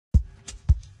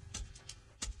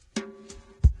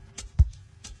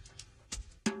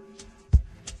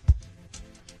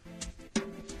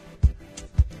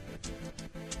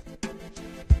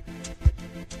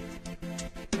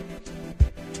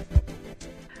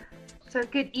So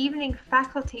good evening,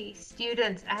 faculty,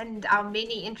 students, and our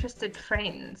many interested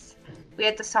friends. We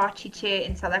at the Saatchi Chair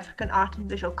in South African Art and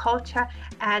Visual Culture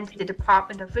and the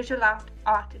Department of Visual Art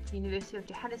at the University of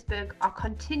Johannesburg are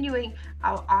continuing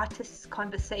our Artists'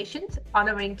 Conversations,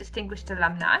 honouring distinguished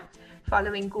alumni,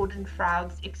 following Gordon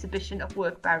Froude's exhibition of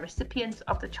work by recipients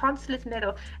of the Chancellor's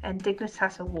Medal and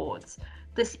Dignitas Awards.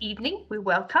 This evening, we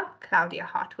welcome Cloudia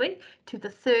Hartwig to the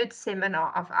third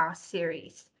seminar of our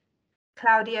series.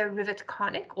 Cloudia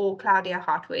Rivett-Carnac, or Cloudia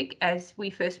Hartwig, as we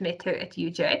first met her at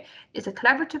UJ, is a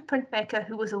collaborative printmaker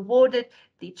who was awarded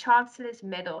the Chancellor's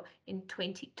Medal in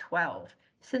 2012.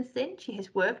 Since then, she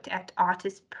has worked at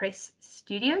Artist Press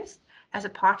Studios as a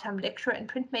part-time lecturer in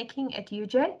printmaking at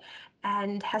UJ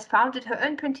and has founded her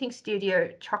own printing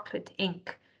studio, Chocolate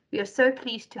Ink. We are so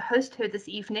pleased to host her this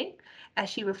evening as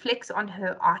she reflects on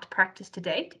her art practice to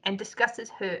date and discusses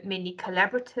her many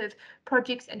collaborative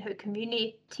projects and her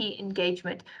community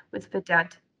engagement with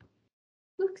Vedant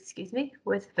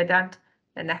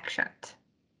Nanakshant.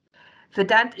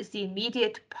 Vedant is the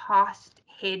immediate past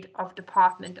head of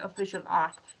Department of Visual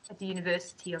Art at the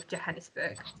University of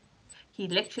Johannesburg. He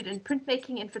lectured in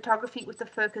printmaking and photography with a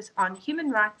focus on human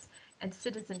rights and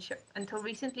citizenship. Until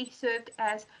recently, he served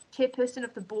as chairperson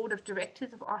of the board of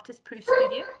directors of Artist Proof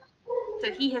Studio.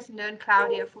 So he has known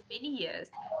Cloudia for many years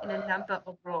in a number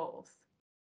of roles.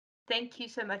 Thank you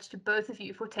so much to both of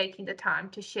you for taking the time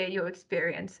to share your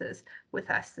experiences with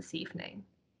us this evening.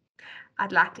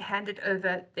 I'd like to hand it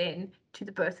over then to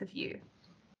the both of you.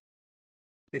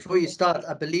 Before you start,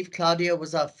 I believe Cloudia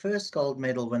was our first gold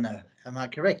medal winner. Am I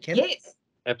correct, Kim? Yes.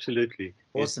 Absolutely.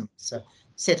 Awesome. Yes. So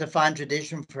set a fine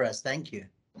tradition for us. Thank you.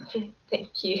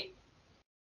 Thank you.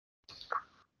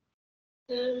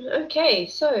 Okay,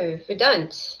 so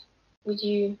Vedant, would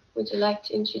you like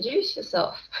to introduce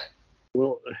yourself?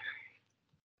 Well,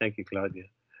 thank you, Cloudia.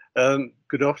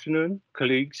 Good afternoon,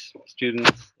 colleagues,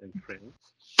 students, and friends.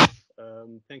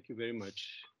 Thank you very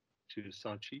much to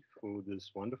Saatchi for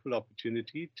this wonderful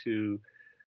opportunity to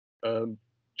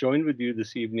join with you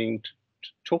this evening to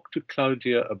talk to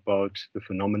Cloudia about the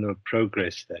phenomenal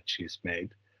progress that she's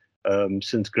made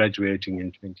since graduating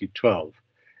in 2012.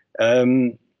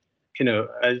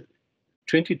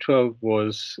 2012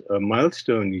 was a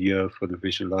milestone year for the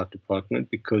Visual Art Department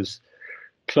because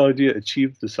Cloudia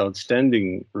achieved this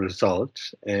outstanding result,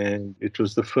 and it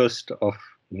was the first of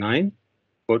 9.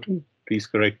 Gordon, please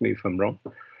correct me if I'm wrong.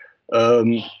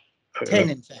 10,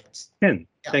 in fact. 10.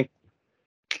 Yeah. Thank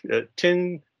you.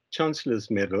 10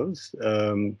 Chancellor's Medals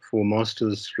for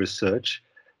Master's Research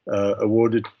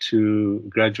awarded to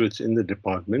graduates in the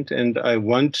department, and I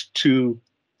want to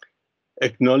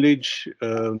acknowledge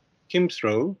Kim's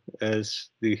role as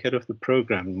the head of the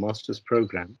program, Master's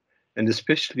program, and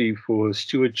especially for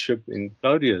stewardship in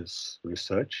Cloudia's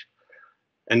research,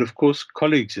 and of course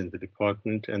colleagues in the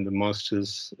department and the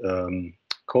Master's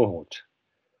cohort,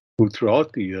 who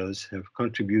throughout the years have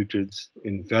contributed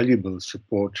invaluable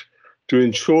support to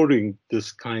ensuring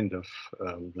this kind of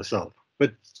result.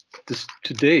 But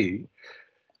today,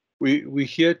 we're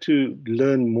here to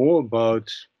learn more about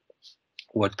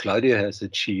what Cloudia has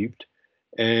achieved.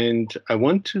 And I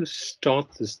want to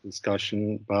start this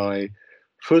discussion by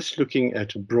first looking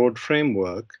at a broad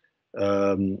framework,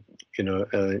 in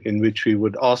which we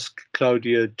would ask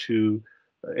Cloudia to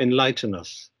enlighten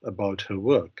us about her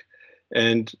work.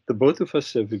 And the both of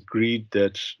us have agreed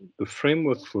that the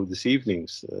framework for this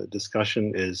evening's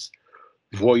discussion is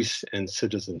voice and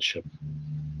citizenship.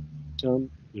 The term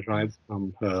derived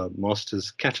from her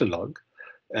master's catalogue,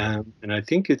 and I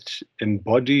think it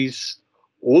embodies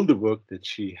all the work that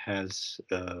she has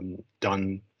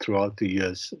done throughout the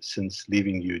years since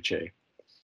leaving UJ,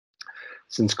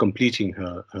 since completing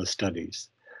her studies.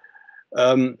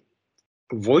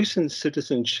 Voice and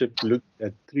citizenship looked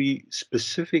at 3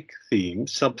 specific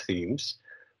themes, sub-themes,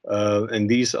 and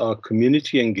these are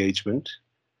community engagement,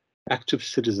 active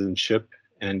citizenship,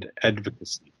 and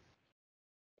advocacy.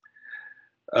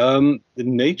 The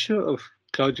nature of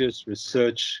Cloudia's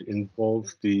research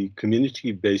involved the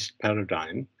community-based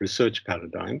paradigm, research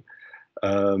paradigm,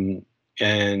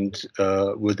 and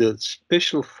with a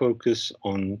special focus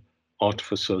on art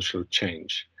for social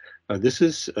change. This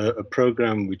is a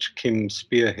program which Kim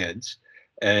spearheads,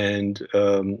 and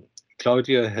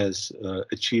Cloudia has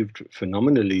achieved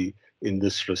phenomenally in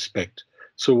this respect.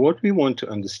 So what we want to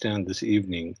understand this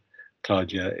evening,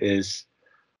 Cloudia, is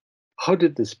how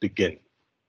did this begin?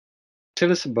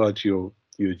 Tell us about your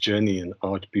journey in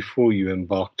art before you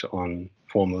embarked on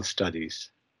formal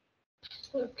studies.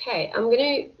 Okay, I'm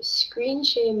going to screen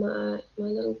share my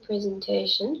little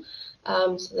presentation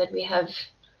so that we have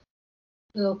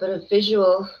a little bit of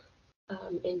visual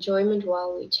enjoyment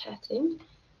while we're chatting.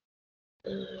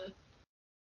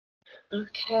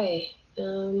 Okay,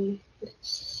 let's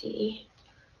see.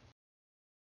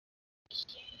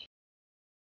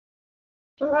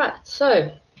 All right,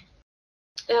 so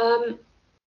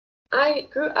I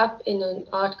grew up in an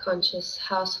art-conscious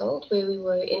household where we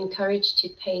were encouraged to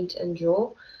paint and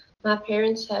draw. My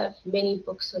parents have many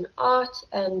books on art,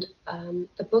 and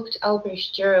the book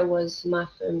Albrecht Dürer was my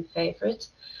firm favorite.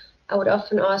 I would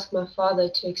often ask my father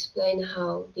to explain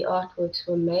how the artworks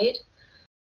were made.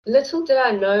 Little did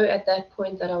I know at that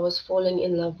point that I was falling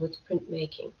in love with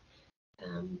printmaking.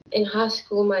 In high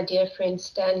school, my dear friend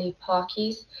Stanley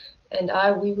Parkies and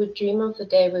we would dream of the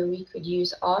day where we could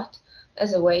use art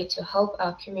as a way to help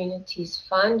our communities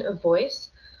find a voice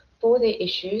for their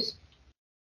issues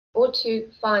or to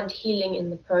find healing in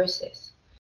the process.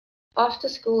 After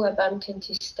school, I bumped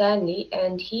into Stanley,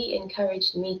 and he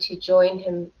encouraged me to join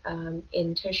him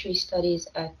in tertiary studies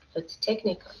at Wits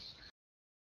Technicum.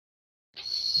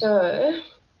 So,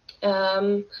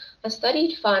 I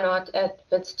studied fine art at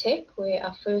Wits Tech, where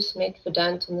I first met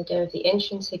Vedant on the day of the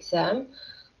entrance exam.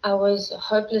 I was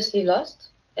hopelessly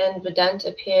lost, and Vedant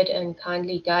appeared and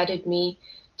kindly guided me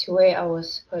to where I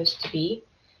was supposed to be.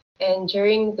 And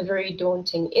during the very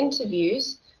daunting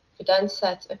interviews, Vedant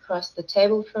sat across the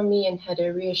table from me and had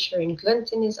a reassuring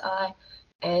glint in his eye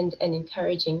and an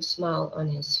encouraging smile on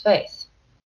his face.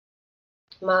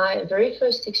 My very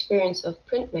first experience of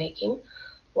printmaking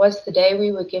was the day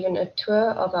we were given a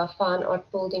tour of our fine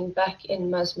art building back in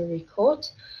Musmary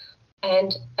Court.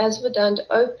 And as Vedant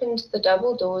opened the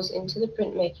double doors into the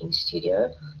printmaking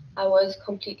studio, I was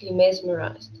completely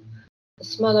mesmerized. The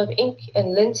smell of ink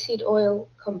and linseed oil,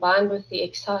 combined with the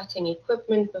exciting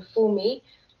equipment before me,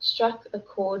 struck a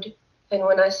chord. And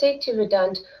when I said to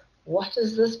Vedant, "What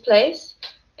is this place?"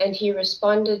 and he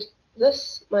responded,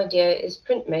 "This, my dear, is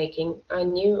printmaking," I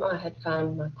knew I had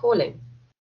found my calling.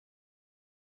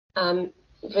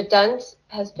 Vedant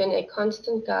has been a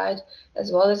constant guide,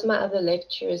 as well as my other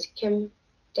lecturers, Kim,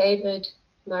 David,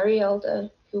 Marielda,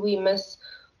 who we miss,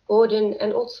 Gordon,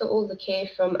 and also all the care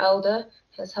from Elder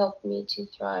has helped me to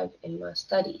thrive in my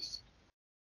studies.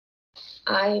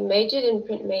 I majored in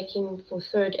printmaking for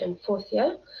third and fourth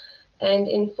year, and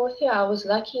in fourth year I was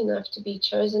lucky enough to be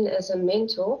chosen as a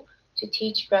mentor to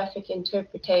teach graphic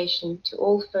interpretation to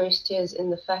all first years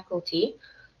in the faculty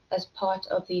as part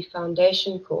of the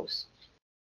foundation course.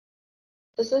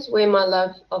 This is where my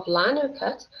love of lino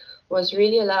cut was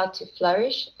really allowed to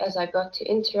flourish, as I got to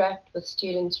interact with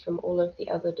students from all of the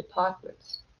other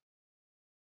departments.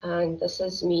 And this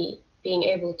is me being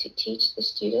able to teach the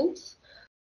students.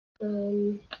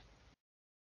 There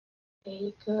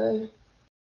you go.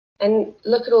 And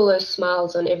look at all those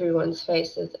smiles on everyone's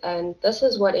faces. And this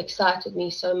is what excited me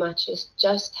so much, is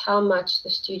just how much the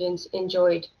students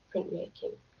enjoyed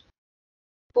printmaking.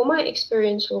 For my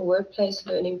experiential workplace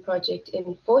learning project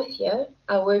in fourth year,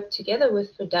 I worked together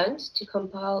with Vedant to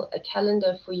compile a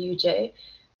calendar for UJ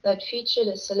that featured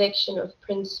a selection of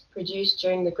prints produced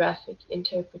during the Graphic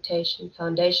Interpretation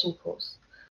Foundation course.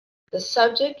 The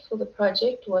subject for the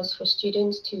project was for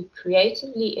students to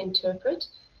creatively interpret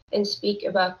and speak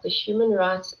about the human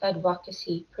rights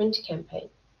advocacy print campaign.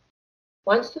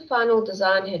 Once the final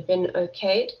design had been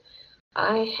okayed,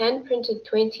 I hand-printed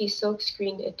 20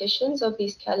 silkscreen editions of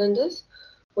these calendars,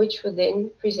 which were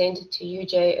then presented to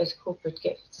UJ as corporate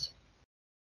gifts.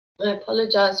 I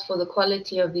apologize for the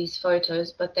quality of these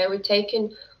photos, but they were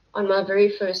taken on my very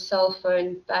first cell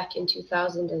phone back in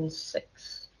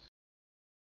 2006.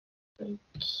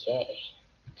 Okay.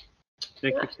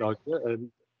 Thank you,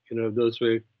 Cloudia. Those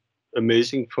were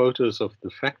amazing photos of the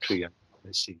factory,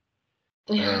 I see.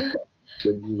 When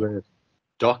you were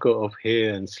darker of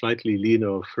hair and slightly leaner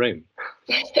of frame.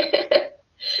 Yes.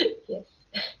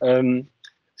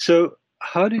 So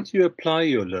how did you apply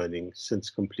your learning since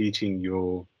completing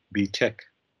your BTech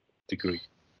degree?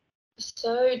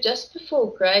 So just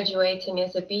before graduating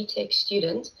as a BTech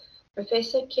student,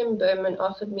 Professor Kim Berman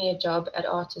offered me a job at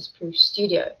Artist Proof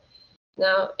Studio.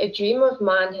 Now, a dream of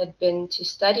mine had been to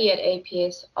study at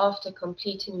APS after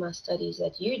completing my studies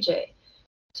at UJ.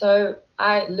 So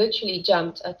I literally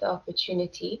jumped at the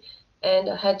opportunity, and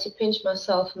I had to pinch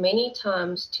myself many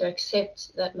times to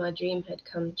accept that my dream had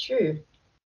come true.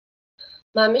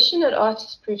 My mission at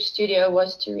Artist Proof Studio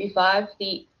was to revive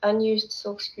the unused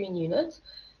silkscreen unit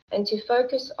and to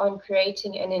focus on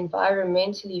creating an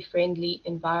environmentally friendly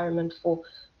environment for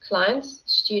clients,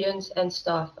 students, and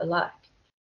staff alike.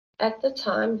 At the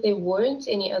time, there weren't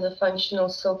any other functional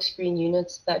silkscreen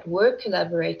units that were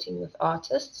collaborating with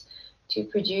artists to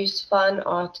produce fine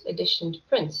art editioned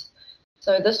prints.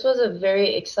 So this was a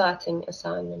very exciting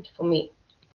assignment for me.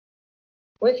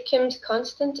 With Kim's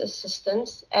constant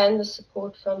assistance and the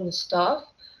support from the staff,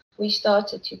 we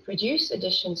started to produce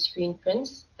edition screen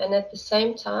prints, and at the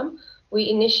same time, we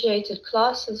initiated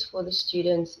classes for the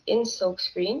students in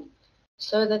silkscreen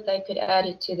so that they could add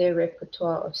it to their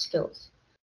repertoire of skills.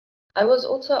 I was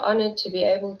also honored to be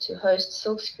able to host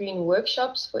silkscreen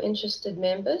workshops for interested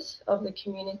members of the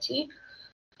community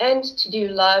and to do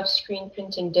live screen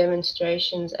printing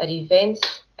demonstrations at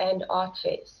events and art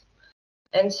fairs.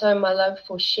 And so my love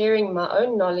for sharing my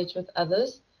own knowledge with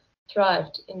others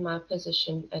thrived in my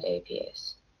position at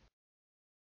APS.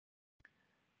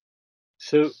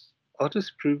 So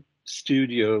Artist Proof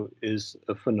Studio is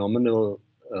a phenomenal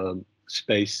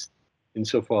space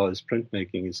insofar as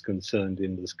printmaking is concerned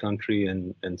in this country,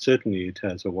 and certainly it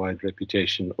has a wide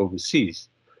reputation overseas.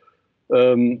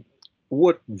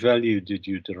 What value did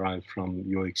you derive from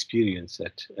your experience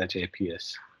at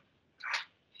APS?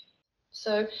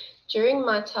 So during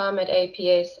my time at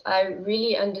APS, I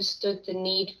really understood the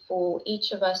need for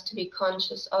each of us to be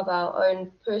conscious of our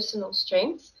own personal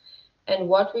strengths and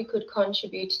what we could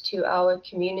contribute to our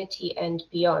community and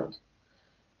beyond.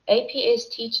 APS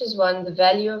teaches one the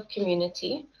value of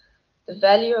community, the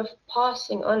value of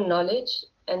passing on knowledge,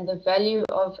 and the value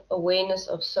of awareness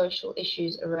of social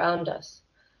issues around us.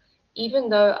 Even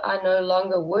though I no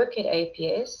longer work at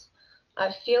APS,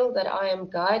 I feel that I am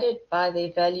guided by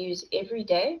their values every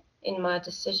day in my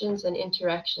decisions and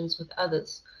interactions with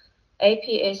others.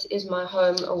 APS is my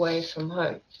home away from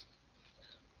home.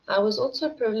 I was also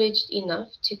privileged enough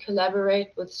to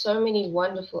collaborate with so many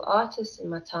wonderful artists in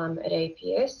my time at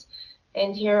APS,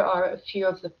 and here are a few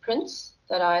of the prints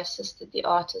that I assisted the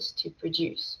artists to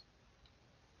produce.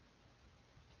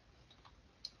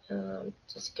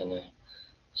 Just gonna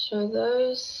show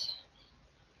those.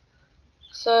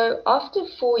 So after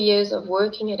 4 years of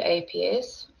working at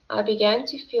APS, I began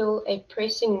to feel a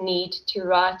pressing need to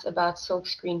write about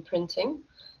silkscreen printing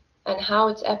and how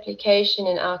its application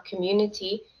in our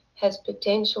community has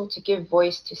potential to give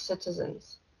voice to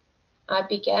citizens. I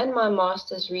began my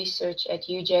master's research at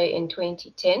UJ in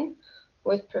 2010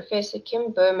 with Professor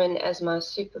Kim Berman as my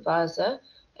supervisor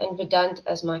and Vedant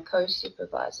as my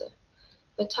co-supervisor.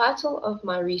 The title of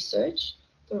my research,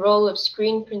 The Role of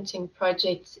Screen Printing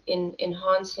Projects in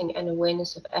Enhancing an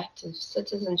Awareness of Active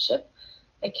Citizenship,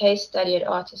 a case study at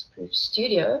Artist Proof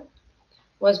Studio,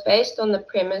 was based on the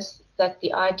premise that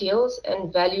the ideals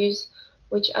and values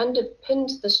which underpinned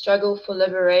the struggle for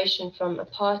liberation from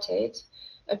apartheid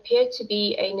appeared to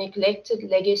be a neglected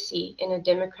legacy in a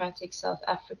democratic South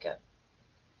Africa.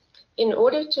 In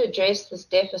order to address this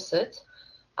deficit,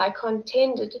 I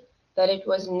contended that it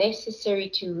was necessary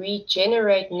to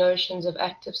regenerate notions of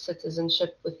active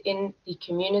citizenship within the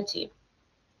community.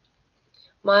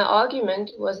 My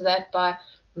argument was that by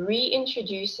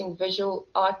reintroducing visual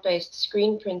art-based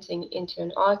screen printing into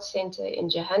an art center in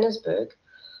Johannesburg,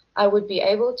 I would be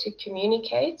able to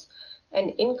communicate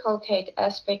and inculcate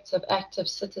aspects of active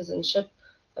citizenship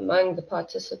among the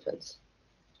participants.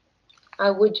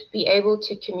 I would be able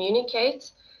to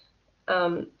communicate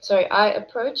I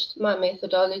approached my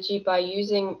methodology by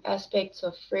using aspects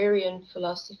of Freirean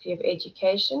philosophy of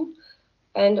education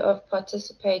and of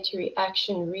participatory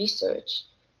action research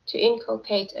to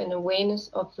inculcate an awareness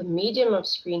of the medium of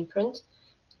screen print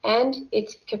and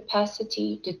its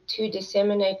capacity to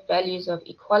disseminate values of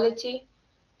equality,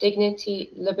 dignity,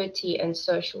 liberty, and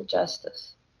social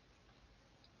justice.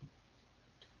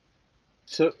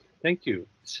 So, thank you.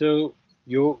 So,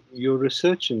 your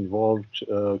research involved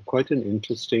quite an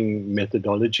interesting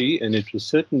methodology, and it was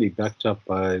certainly backed up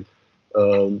by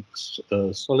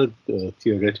solid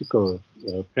theoretical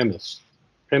premises.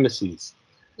 Yes.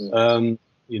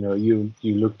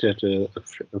 You looked at a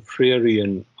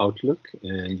Freirean outlook,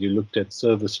 and you looked at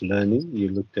service learning, you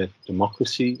looked at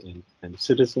democracy and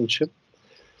citizenship.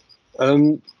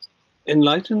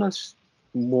 Enlighten us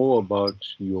more about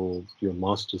your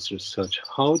master's research.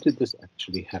 How did this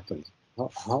actually happen?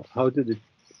 How did it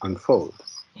unfold?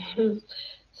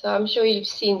 So I'm sure you've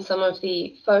seen some of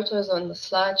the photos on the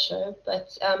slideshow,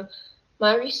 but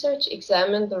my research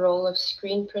examined the role of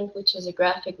screen print, which is a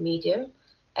graphic medium,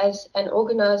 as an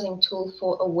organizing tool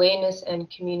for awareness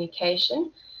and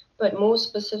communication, but more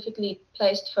specifically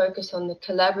placed focus on the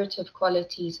collaborative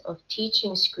qualities of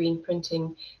teaching screen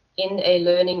printing in a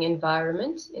learning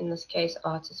environment, in this case,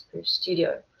 Artist Proof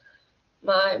Studio.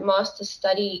 My master's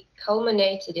study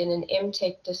culminated in an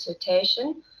MTech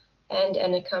dissertation and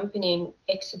an accompanying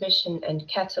exhibition and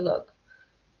catalogue.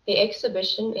 The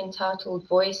exhibition, entitled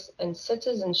Voice and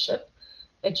Citizenship,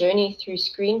 A Journey Through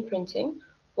Screen Printing,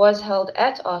 was held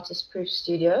at Artist Proof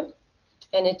Studio,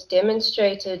 and it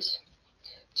demonstrated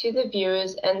to the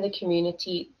viewers and the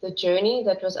community the journey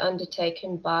that was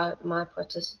undertaken by my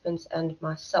participants and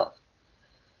myself.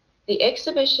 The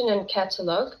exhibition and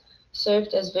catalogue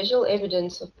served as visual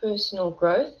evidence of personal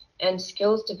growth and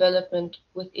skills development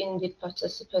within the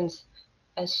participants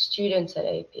as students at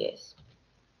APS.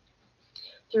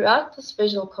 Throughout this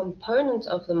visual component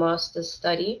of the master's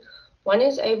study, one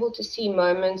is able to see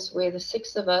moments where the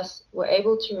six of us were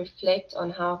able to reflect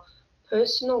on how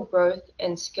personal growth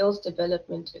and skills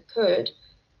development occurred,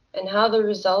 and how the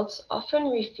results often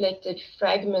reflected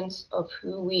fragments of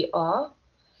who we are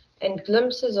and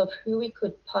glimpses of who we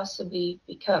could possibly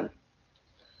become.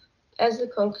 As the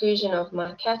conclusion of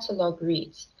my catalogue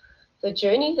reads, the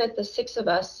journey that the six of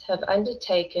us have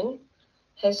undertaken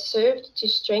has served to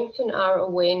strengthen our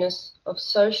awareness of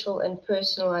social and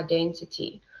personal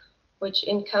identity, which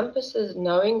encompasses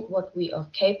knowing what we are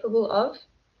capable of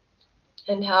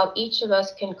and how each of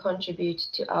us can contribute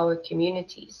to our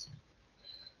communities.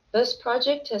 This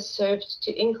project has served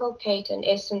to inculcate an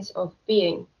essence of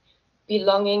being,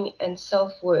 belonging, and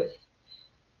self-worth.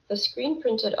 The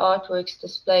screen-printed artworks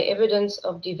display evidence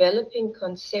of developing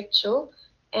conceptual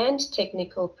and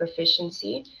technical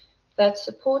proficiency that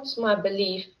supports my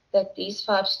belief that these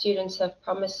 5 students have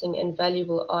promising and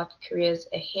valuable art careers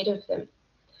ahead of them.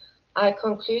 I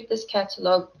conclude this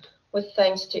catalogue with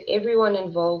thanks to everyone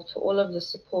involved for all of the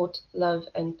support, love,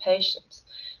 and patience.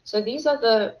 So these are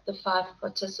the 5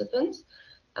 participants.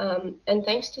 And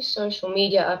thanks to social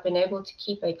media, I've been able to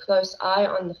keep a close eye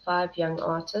on the 5 young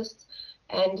artists,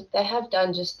 and they have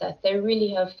done just that. They really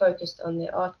have focused on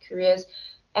their art careers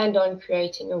and on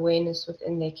creating awareness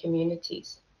within their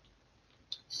communities.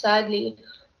 Sadly,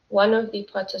 one of the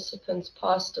participants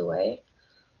passed away,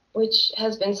 which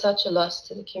has been such a loss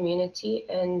to the community,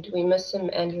 and we miss him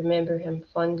and remember him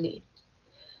fondly.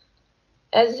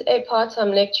 As a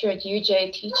part-time lecturer at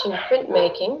UJ teaching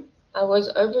printmaking, I was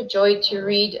overjoyed to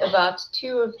read about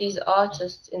 2 of these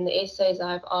artists in the essays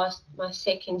I've asked my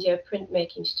second-year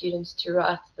printmaking students to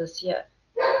write this year.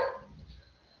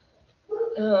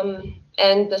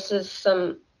 And this is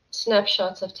some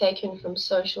snapshots I've taken from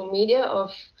social media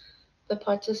of the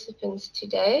participants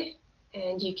today,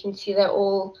 and you can see they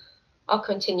all are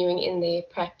continuing in their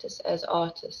practice as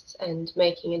artists and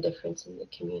making a difference in the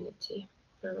community.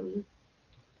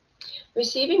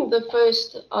 Receiving the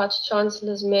first Arch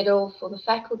Chancellor's Medal for the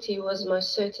faculty was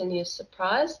most certainly a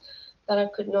surprise that I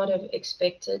could not have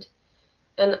expected.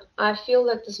 And I feel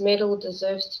that this medal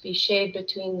deserves to be shared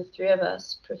between the 3 of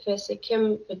us, Professor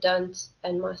Kim, Vedant,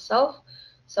 and myself.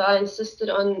 So I insisted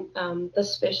on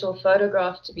this special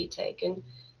photograph to be taken,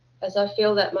 as I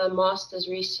feel that my master's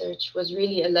research was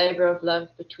really a labor of love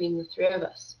between the 3 of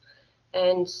us.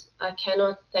 And I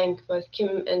cannot thank both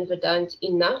Kim and Vedant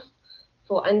enough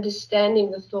for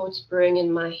understanding the thoughts brewing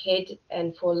in my head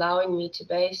and for allowing me to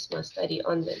base my study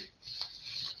on them.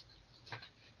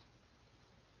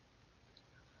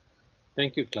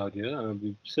 Thank you, Cloudia.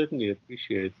 We certainly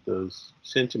appreciate those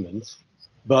sentiments.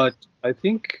 But I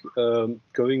think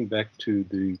going back to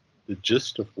the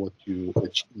gist of what you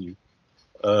achieved,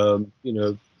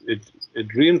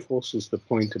 it reinforces the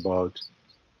point about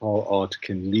how art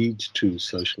can lead to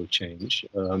social change,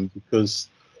 because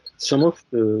some of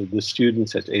the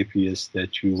students at APS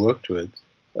that you worked with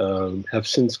have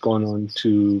since gone on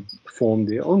to form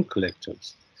their own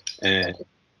collectives. And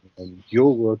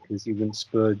your work has even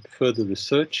spurred further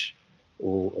research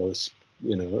in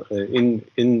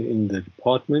the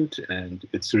department, and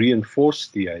it's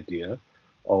reinforced the idea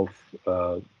of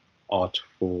art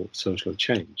for social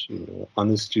change.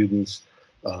 Other students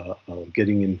are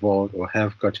getting involved or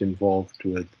have got involved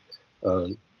with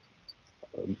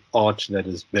art that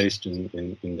is based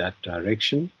in that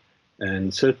direction,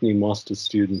 and certainly master's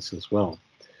students as well.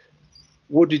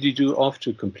 What did you do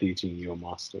after completing your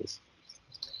master's?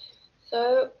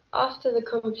 So after the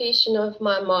completion of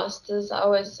my master's, I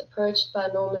was approached by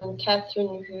Norman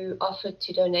Catherine, who offered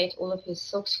to donate all of his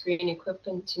silkscreen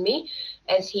equipment to me,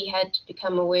 as he had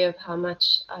become aware of how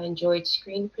much I enjoyed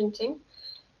screen printing.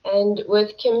 And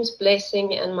with Kim's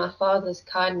blessing and my father's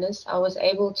kindness, I was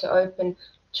able to open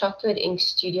Chocolate Ink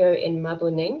Studio in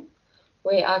Maboneng,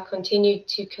 where I continued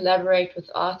to collaborate with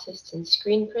artists in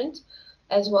screen print,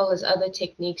 as well as other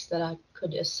techniques that I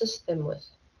could assist them with.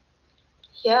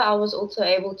 Here, I was also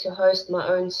able to host my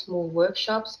own small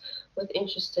workshops with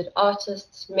interested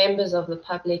artists, members of the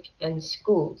public, and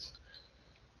schools.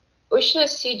 Usha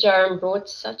Sijaram brought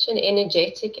such an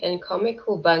energetic and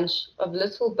comical bunch of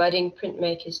little budding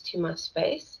printmakers to my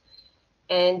space,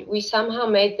 and we somehow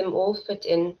made them all fit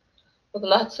in with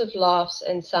lots of laughs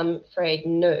and some frayed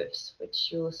nerves,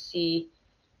 which you'll see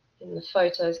in the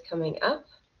photos coming up.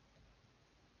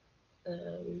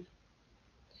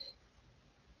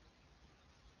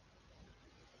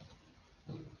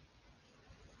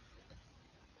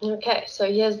 Okay, so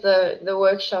here's the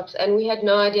workshops, and we had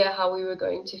no idea how we were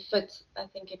going to fit, I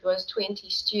think it was 20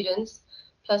 students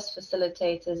plus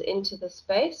facilitators into the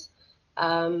space.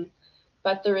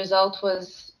 But the result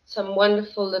was some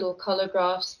wonderful little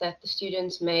collagraphs that the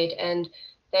students made, and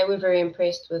they were very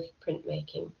impressed with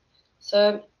printmaking.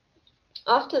 So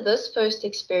after this first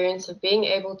experience of being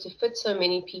able to fit so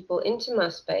many people into my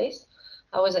space,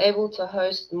 I was able to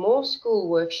host more school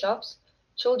workshops,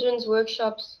 children's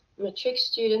workshops, matric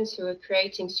students who were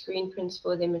creating screen prints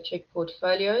for their matric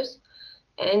portfolios,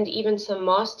 and even some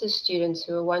master's students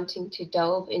who were wanting to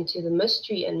delve into the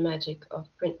mystery and magic of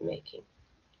printmaking.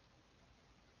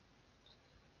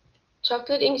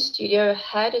 Chocolate Ink Studio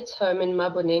had its home in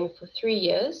Maboneng for 3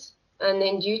 years, and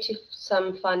then due to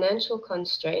some financial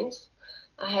constraints,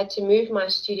 I had to move my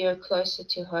studio closer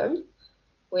to home,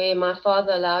 where my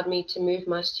father allowed me to move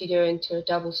my studio into a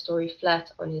double-story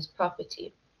flat on his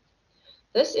property.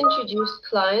 This introduced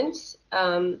clients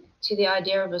to the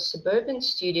idea of a suburban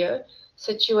studio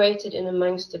situated in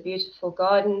amongst a beautiful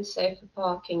garden, safer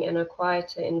parking, and a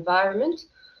quieter environment,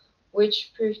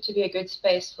 which proved to be a good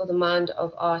space for the mind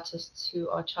of artists who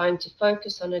are trying to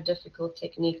focus on a difficult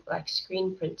technique like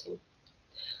screen printing.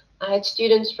 I had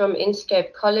students from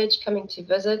Inscape College coming to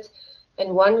visit,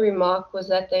 and one remark was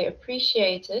that they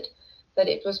appreciated that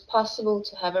it was possible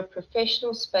to have a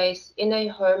professional space in a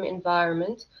home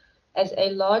environment, as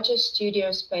a larger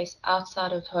studio space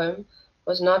outside of home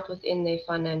was not within their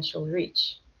financial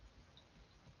reach.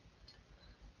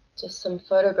 Just some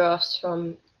photographs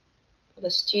from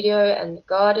the studio and the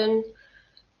garden.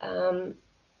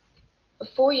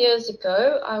 4 years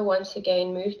ago, I once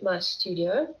again moved my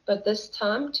studio, but this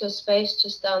time to a space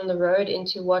just down the road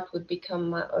into what would become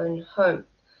my own home.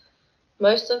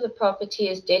 Most of the property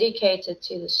is dedicated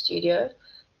to the studio,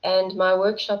 and my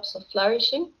workshops are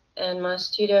flourishing, and my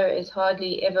studio is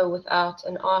hardly ever without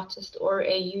an artist or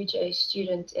a UJ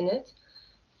student in it.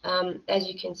 As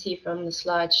you can see from the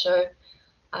slideshow,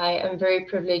 I am very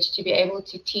privileged to be able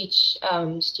to teach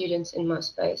students in my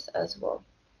space as well.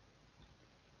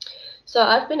 So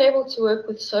I've been able to work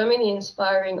with so many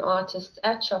inspiring artists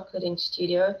at Chocolate Ink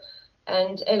Studio,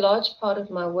 and a large part of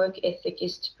my work ethic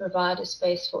is to provide a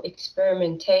space for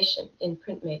experimentation in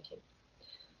printmaking.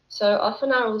 So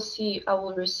often I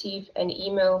will receive an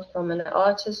email from an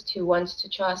artist who wants to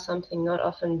try something not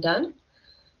often done.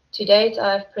 To date,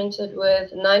 I've printed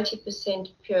with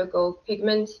 90% pure gold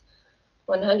pigment,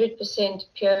 100%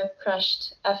 pure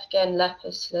crushed Afghan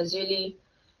lapis lazuli,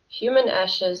 human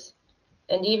ashes,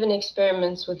 and even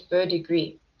experiments with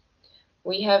verdigris.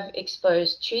 We have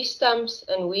exposed tree stumps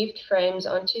and weaved frames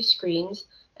onto screens,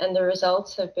 and the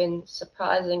results have been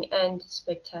surprising and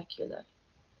spectacular.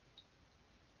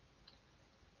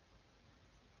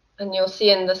 And you'll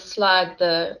see in this slide,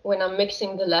 when I'm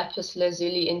mixing the lapis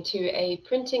lazuli into a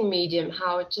printing medium,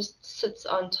 how it just sits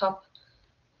on top,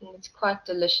 and it's quite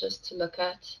delicious to look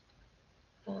at.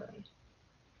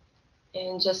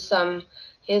 And just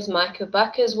here's Maiko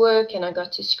Bakker's work, and I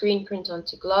got to screen print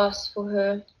onto glass for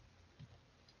her.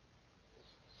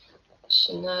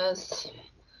 Shanaz.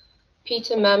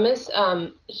 Peter Mamis,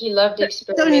 he loved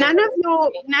experimenting.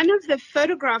 So none of the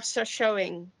photographs are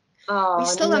showing. Oh, We're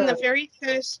still no. on the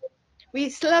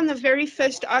very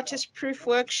first artist proof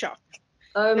workshop.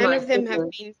 Oh, None my of them goodness. have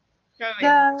been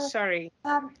showing. Sorry.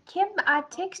 Kim, I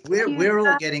texted you. We're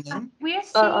all getting in. We're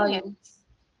seeing it.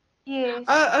 Yes.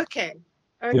 Oh, okay.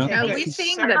 Okay. Yeah, good. we're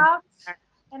seeing Sorry. it out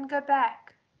and go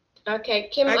back. Okay,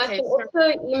 Kim, I Okay, can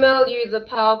also email you the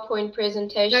PowerPoint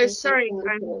presentation. No, so sorry. you can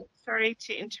I'm look at it. sorry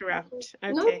to interrupt.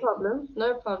 No Okay. problem,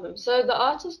 no problem. So the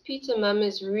artist Peter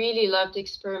Mamis really loved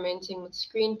experimenting with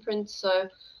screen print. So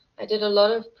I did a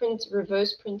lot of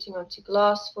reverse printing onto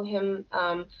glass for him.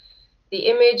 The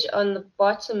image on the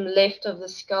bottom left of the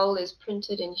skull is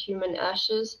printed in human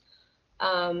ashes.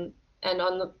 And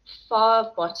on the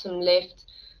far bottom left,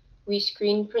 we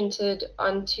screen printed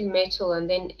onto metal and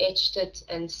then etched it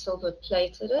and silver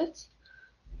plated it.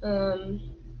 And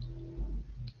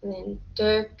then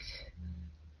Dirk.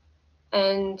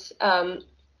 And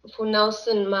for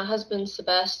Nelson, my husband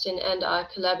Sebastian and I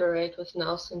collaborate with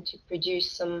Nelson to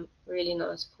produce some really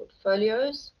nice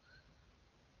portfolios.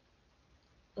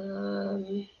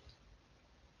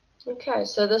 Okay,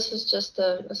 so this is just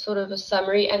a sort of a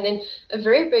summary. And then a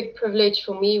very big privilege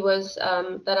for me was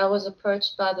that I was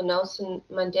approached by the Nelson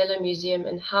Mandela Museum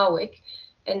in Hartwig,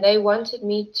 and they wanted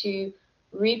me to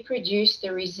reproduce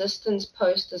the resistance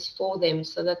posters for them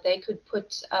so that they could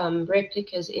put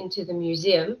replicas into the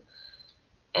museum.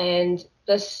 And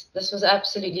this was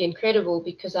absolutely incredible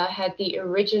because I had the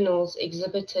originals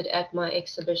exhibited at my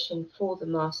exhibition for the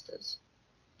masters.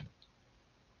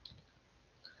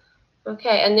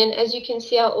 Okay, and then as you can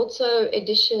see, I also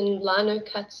edition lino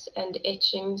cuts and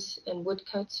etchings and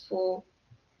woodcuts for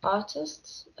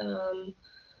artists. And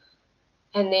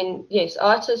then, yes,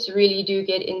 artists really do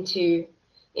get into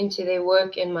their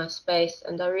work in my space,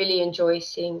 and I really enjoy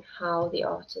seeing how the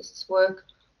artists work.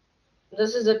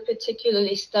 This is a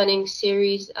particularly stunning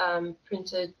series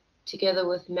printed together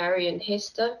with Mary and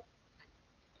Hester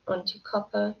onto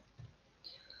copper.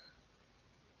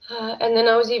 And then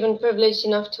I was even privileged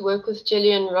enough to work with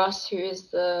Gillian Ross, who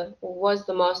was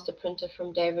the master printer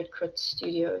from David Critt's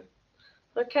studio.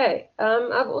 Okay,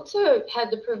 I've also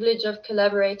had the privilege of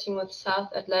collaborating with South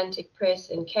Atlantic Press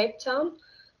in Cape Town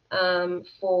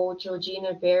for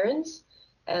Georgina Behrens.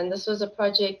 And this was a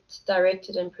project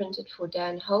directed and printed for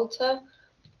Dan Halter.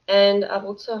 And I've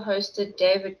also hosted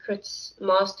David Critt's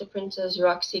master printers,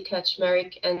 Roxy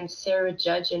Kaczmarek and Sarah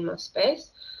Judge, in my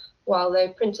space, while they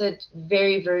printed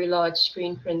very, very large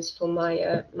screen prints for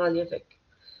Maya Maljevic.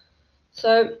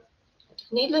 So,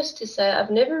 needless to say, I've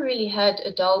never really had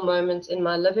a dull moment in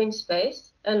my living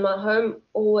space, and my home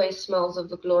always smells of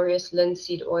the glorious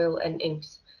linseed oil and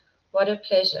inks. What a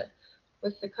pleasure.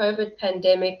 With the COVID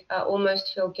pandemic, I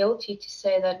almost feel guilty to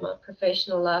say that my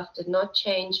professional life did not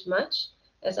change much,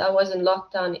 as I was in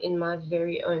lockdown in my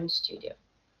very own studio.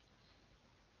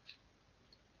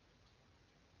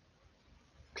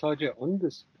 Cloudia, on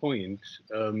this point,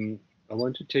 I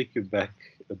want to take you back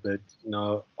a bit.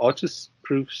 Now, Artist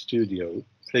Proof Studio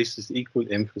places equal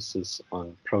emphasis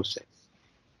on process,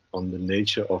 on the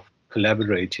nature of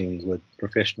collaborating with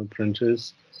professional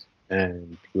printers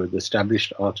and with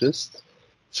established artists,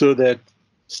 so that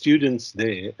students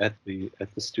there at the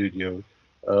studio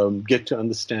get to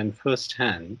understand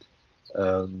firsthand,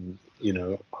 you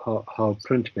know, how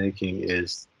printmaking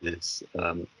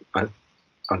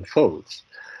unfolds.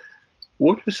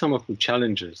 What were some of the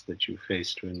challenges that you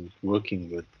faced when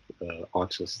working with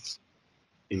artists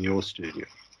in your studio?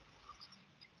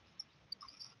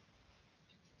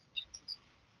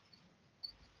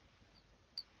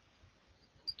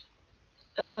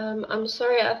 I'm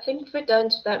sorry, I think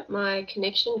that my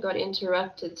connection got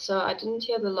interrupted, so I didn't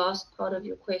hear the last part of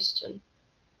your question.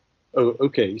 Oh,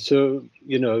 okay. So,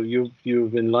 you know,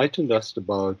 you've enlightened us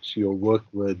about your work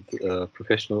with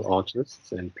professional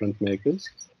artists and printmakers.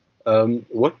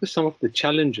 What were some of the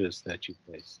challenges that you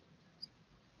faced?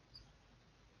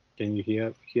 Can you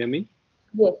hear me?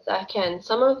 Yes, I can.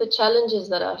 Some of the challenges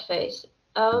that I face.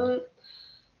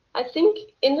 I think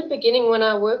in the beginning when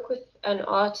I work with an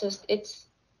artist, it's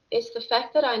the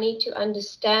fact that I need to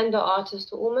understand the artist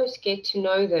to almost get to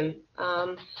know them.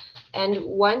 And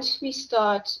once we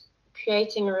start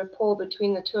creating a rapport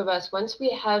between the two of us, once we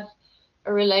have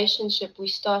a relationship, we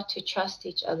start to trust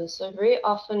each other. So very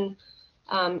often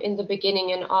in the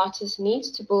beginning, an artist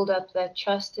needs to build up that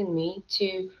trust in me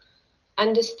to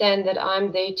understand that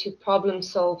I'm there to problem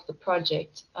solve the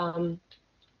project.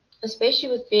 Especially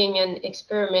with being an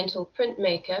experimental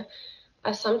printmaker,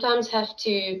 I sometimes have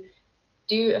to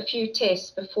do a few tests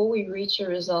before we reach a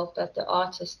result that the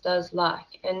artist does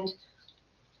like. And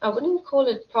I wouldn't call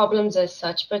it problems as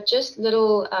such, but just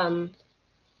little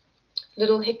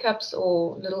hiccups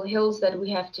or little hills that we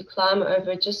have to climb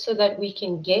over just so that we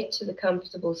can get to the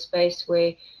comfortable space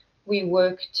where we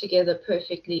work together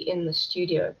perfectly in the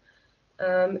studio.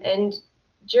 And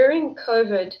during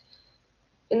COVID,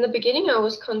 in the beginning, I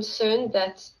was concerned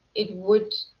that it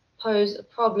would pose a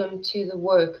problem to the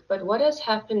work. But what has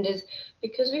happened is,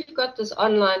 because we've got this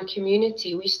online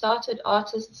community,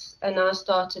 artists and I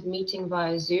started meeting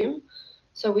via Zoom.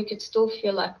 So we could still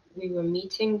feel like we were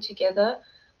meeting together.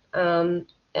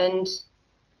 And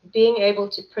being able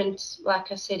to print,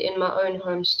 like I said, in my own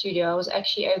home studio, I was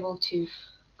actually able to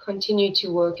continue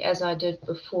to work as I did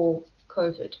before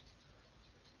COVID.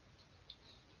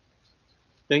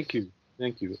 Thank you.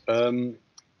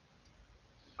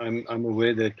 I'm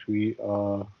aware that we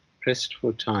are pressed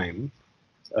for time.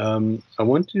 I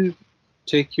want to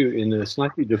take you in a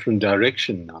slightly different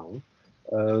direction now,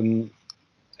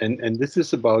 and this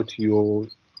is about your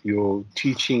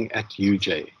teaching at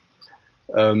UJ.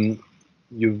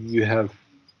 You have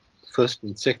first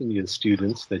and second year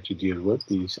students that you deal with,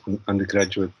 these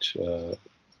undergraduate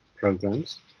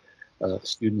programs,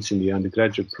 students in the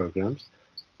undergraduate programs.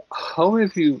 How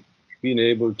have you been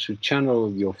able to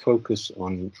channel your focus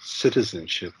on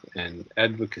citizenship and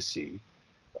advocacy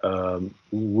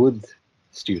with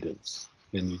students?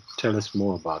 Can you tell us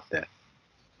more about that?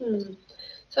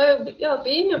 So, yeah,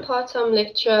 being a part-time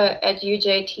lecturer at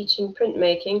UJ teaching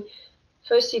printmaking,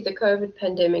 firstly, the COVID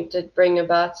pandemic did bring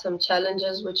about some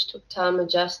challenges which took time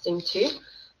adjusting to.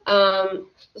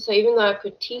 So even though I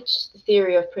could teach the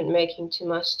theory of printmaking to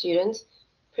my students,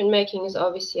 printmaking is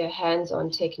obviously a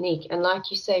hands-on technique. And like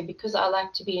you say, because I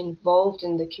like to be involved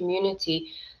in the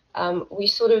community, we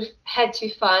sort of had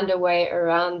to find a way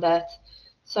around that.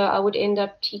 So I would end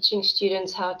up teaching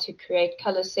students how to create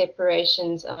color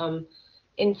separations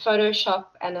in Photoshop,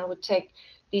 and I would take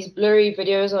these blurry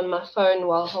videos on my phone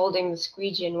while holding the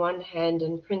squeegee in one hand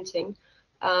and printing.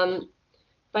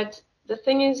 But the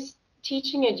thing is,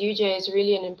 teaching at UJ is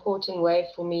really an important way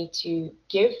for me to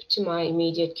give to my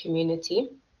immediate community.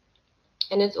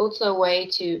 And it's also a way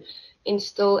to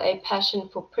instill a passion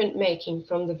for printmaking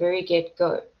from the very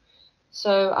get-go.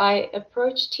 So I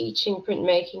approach teaching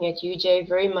printmaking at UJ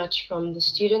very much from the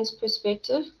student's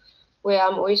perspective, where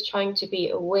I'm always trying to be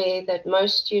aware that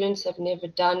most students have never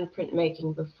done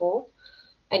printmaking before.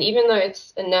 And even though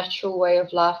it's a natural way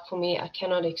of life for me, I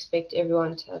cannot expect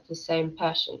everyone to have the same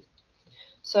passion.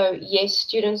 So yes,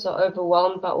 students are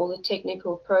overwhelmed by all the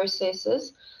technical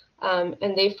processes,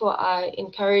 and therefore I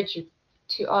encourage you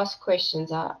to ask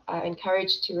questions. I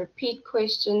encourage to repeat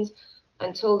questions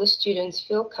until the students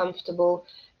feel comfortable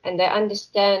and they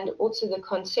understand also the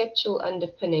conceptual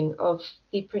underpinning of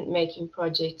the printmaking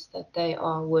projects that they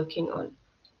are working on.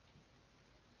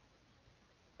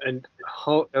 And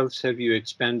how else have you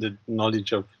expanded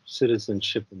knowledge of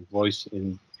citizenship and voice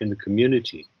in the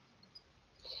community?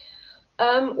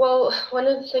 Well, one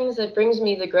of the things that brings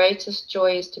me the greatest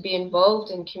joy is to be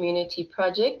involved in community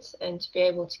projects and to be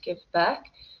able to give back.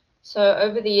 So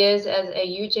over the years as a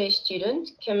UJ student,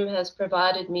 Kim has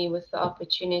provided me with the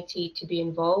opportunity to be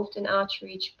involved in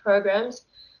outreach programs,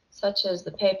 such as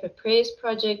the Paper Prayers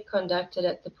project conducted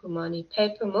at the Pumani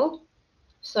Paper Mill.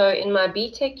 So in my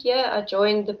BTEC year, I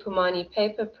joined the Pumani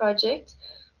Paper project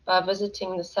by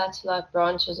visiting the satellite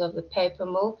branches of the paper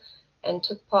mill and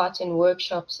took part in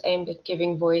workshops aimed at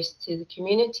giving voice to the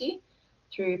community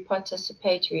through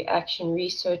participatory action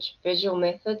research visual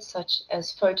methods such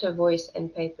as photo voice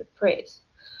and paper prayers.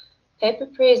 Paper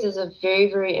prayers is a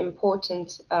very, very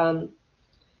important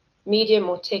medium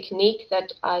or technique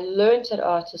that I learned at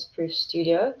Artist Proof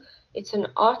Studio. It's an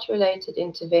art-related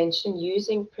intervention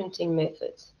using printing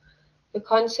methods. The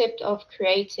concept of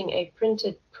creating a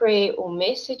printed prayer or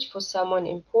message for someone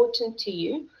important to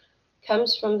you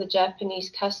comes from the Japanese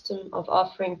custom of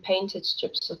offering painted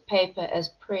strips of paper as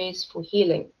prayers for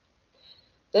healing.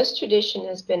 This tradition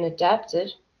has been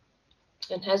adapted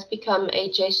and has become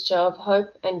a gesture of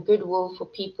hope and goodwill for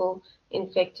people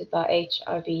infected by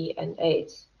HIV and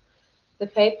AIDS. The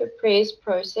paper prayers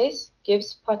process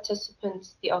gives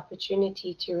participants the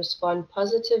opportunity to respond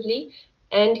positively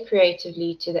and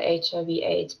creatively to the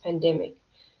HIV/AIDS pandemic.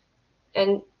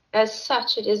 And as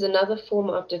such, it is another form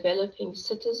of developing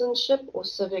citizenship or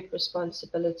civic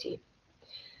responsibility.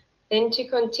 Then to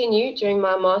continue, during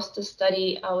my master's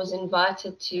study, I was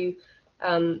invited to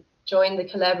join the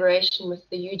collaboration with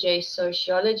the UJ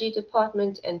Sociology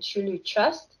Department and Chulu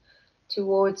Trust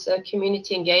towards a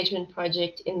community engagement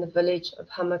project in the village of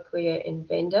Hamakuya in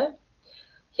Venda.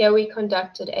 Here we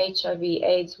conducted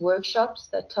HIV/AIDS workshops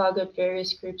that target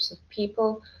various groups of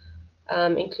people,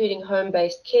 including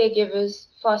home-based caregivers,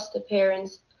 foster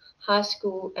parents, high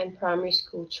school and primary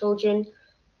school children,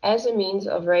 as a means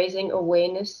of raising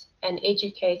awareness and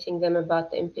educating them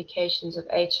about the implications of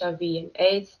HIV and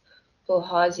AIDS,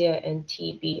 bilharzia and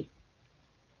TB.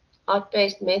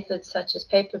 Art-based methods such as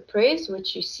paper prayers,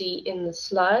 which you see in the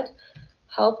slide,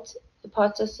 helped the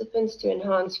participants to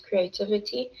enhance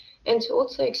creativity and to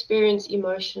also experience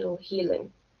emotional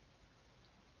healing.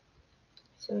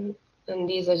 So, and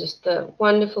these are just the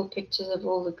wonderful pictures of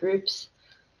all the groups.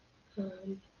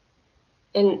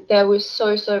 And they were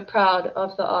so, so proud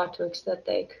of the artworks that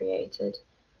they created.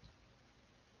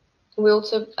 We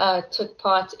also took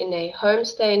part in a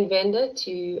homestay in Venda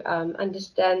to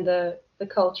understand the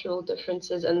cultural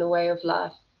differences and the way of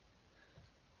life.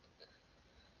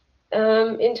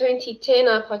 In 2010,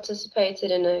 I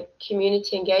participated in a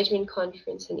community engagement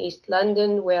conference in East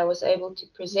London, where I was able to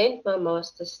present my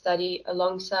master's study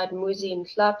alongside Muzi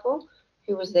Nhlapo,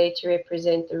 who was there to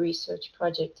represent the research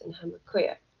project in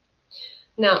Hamakuya.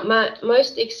 Now, my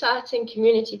most exciting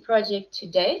community project to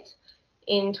date,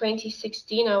 in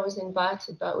 2016, I was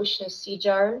invited by Usha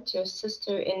Sijaram to assist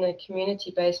her in a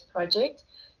community-based project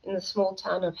in the small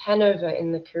town of Hanover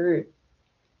in the Karoo.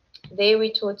 There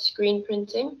we taught screen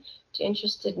printing to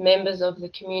interested members of the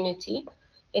community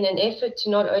in an effort to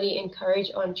not only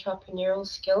encourage entrepreneurial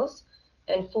skills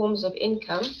and forms of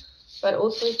income, but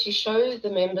also to show the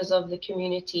members of the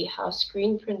community how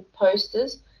screen print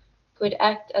posters could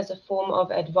act as a form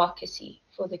of advocacy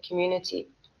for the community.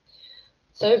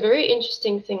 So a very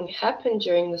interesting thing happened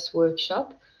during this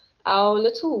workshop. Our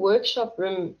little workshop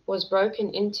room was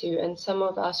broken into and some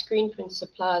of our screen print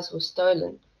supplies were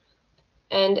stolen.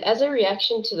 And as a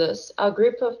reaction to this, our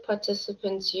group of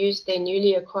participants used their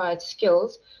newly acquired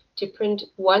skills to print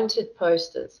wanted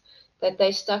posters that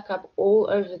they stuck up all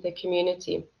over the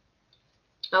community.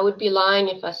 I would be lying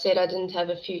if I said I didn't have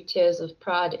a few tears of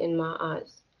pride in my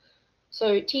eyes.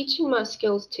 So teaching my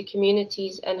skills to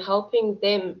communities and helping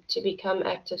them to become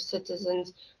active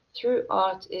citizens through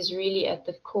art is really at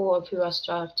the core of who I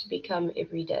strive to become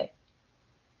every day.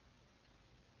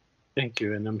 Thank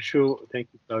you, and I'm sure. Thank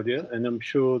you, Cloudia, and I'm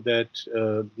sure that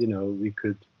you know, we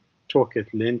could talk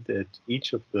at length at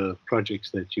each of the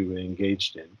projects that you were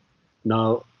engaged in.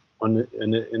 Now,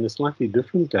 in a slightly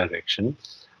different direction,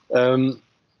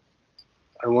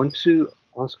 I want to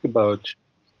ask about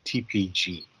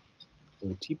TPG.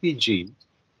 And TPG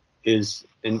is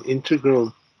an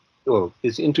integral, or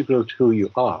is integral to who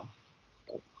you are.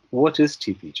 What is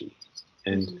TPG,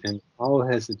 and how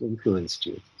has it influenced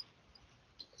you?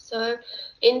 So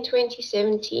in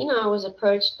 2017, I was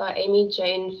approached by Amy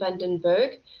Jane van den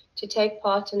Berg to take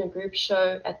part in a group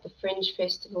show at the Fringe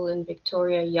Festival in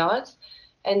Victoria Yards.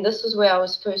 And this was where I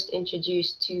was first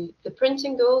introduced to the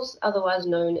Printing Girls, otherwise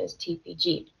known as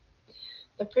TPG.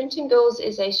 The Printing Girls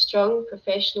is a strong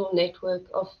professional network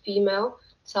of female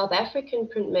South African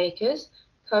printmakers,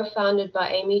 co-founded by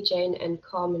Amy Jane and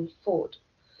Carmen Ford.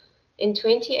 In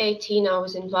 2018, I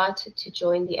was invited to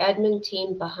join the admin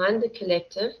team behind the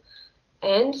collective,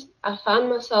 and I found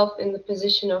myself in the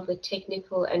position of the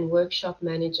technical and workshop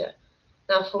manager.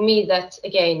 Now, for me, that,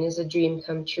 again, is a dream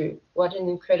come true. What an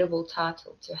incredible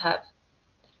title to have.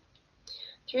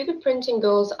 Through the Printing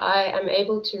Girls, I am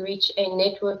able to reach a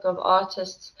network of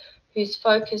artists whose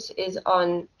focus is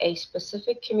on a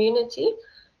specific community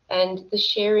and the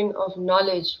sharing of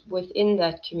knowledge within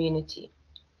that community.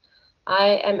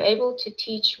 I am able to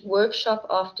teach workshop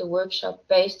after workshop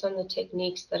based on the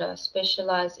techniques that I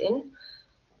specialize in,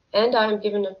 and I am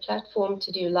given a platform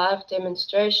to do live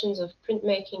demonstrations of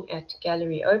printmaking at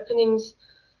gallery openings,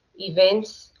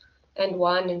 events, and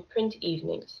wine and print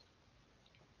evenings.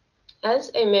 As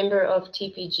a member of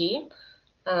TPG,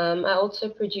 I also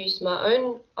produce my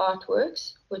own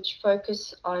artworks, which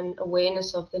focus on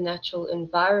awareness of the natural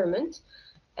environment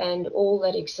and all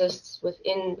that exists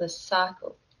within the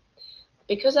cycle.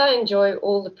 Because I enjoy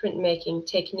all the printmaking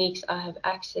techniques I have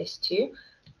access to,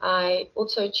 I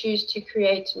also choose to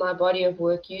create my body of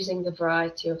work using the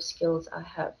variety of skills I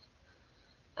have.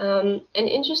 An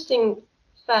interesting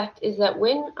fact is that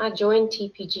when I joined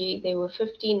TPG, there were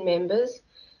 15 members,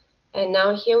 and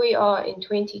now here we are in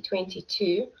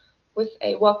 2022 with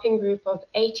a whopping group of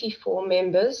 84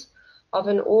 members of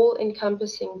an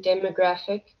all-encompassing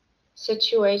demographic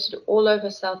situated all over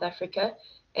South Africa,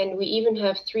 and we even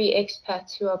have 3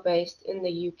 expats who are based in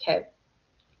the UK.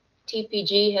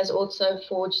 TPG has also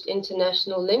forged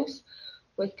international links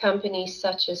with companies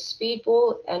such as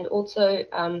Speedball and also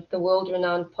the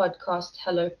world-renowned podcast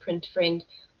Hello Print Friend,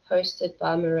 hosted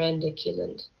by Miranda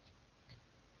Killand.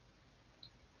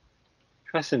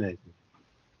 Fascinating.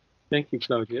 Thank you,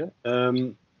 Cloudia.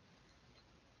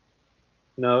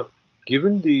 Now,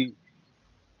 given the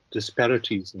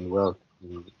disparities in wealth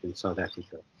in South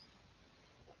Africa,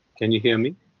 can you hear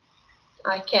me?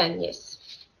 I can, yes.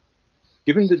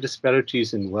 Given the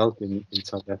disparities in wealth in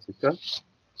South Africa,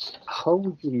 how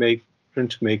would you make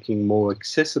printmaking more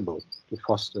accessible to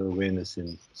foster awareness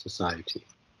in society?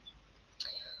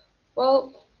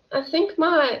 Well, I think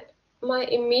my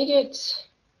immediate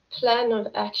plan of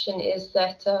action is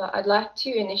that I'd like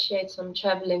to initiate some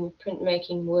traveling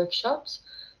printmaking workshops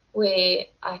where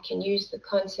I can use the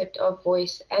concept of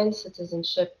voice and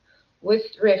citizenship with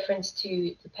reference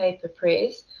to the paper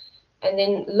press, and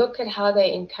then look at how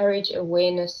they encourage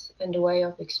awareness and a way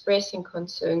of expressing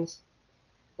concerns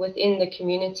within the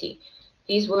community.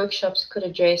 These workshops could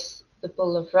address the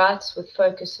Bill of Rights with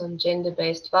focus on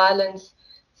gender-based violence,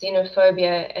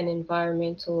 xenophobia, and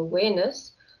environmental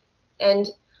awareness, and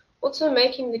also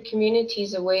making the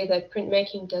communities aware that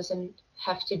printmaking doesn't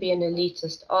have to be an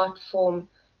elitist art form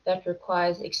that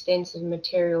requires extensive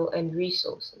material and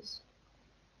resources.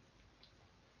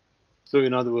 So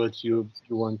in other words, you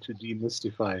want to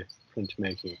demystify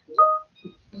printmaking?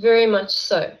 Very much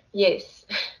so, yes.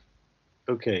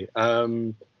 Okay.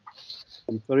 I'm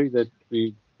sorry that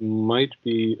we might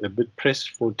be a bit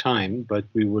pressed for time, but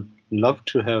we would love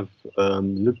to have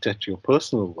looked at your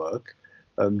personal work.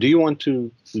 Do you want to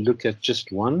look at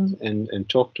just one and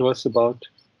talk to us about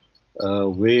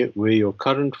where your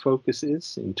current focus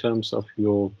is in terms of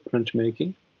your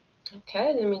printmaking?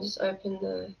 Okay, let me just open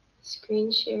the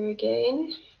screen share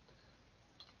again.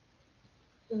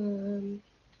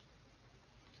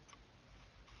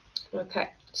 Okay,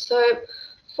 so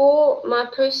for my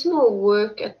personal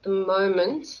work at the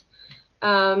moment,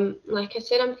 like I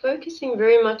said, I'm focusing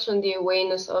very much on the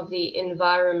awareness of the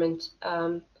environment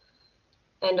and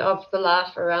of the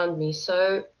life around me.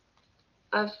 So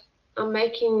I'm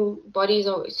making bodies.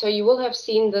 So you will have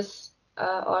seen this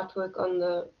artwork on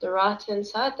the right-hand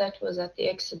side. That was at the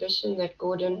exhibition that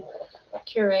Gordon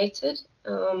curated.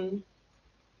 And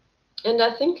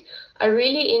I think I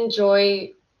really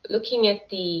enjoy looking at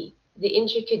the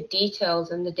intricate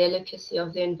details and the delicacy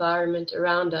of the environment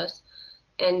around us.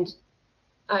 And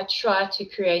I try to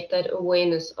create that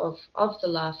awareness of the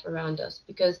life around us,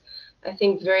 because I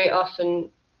think very often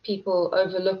people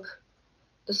overlook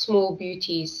the small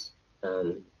beauties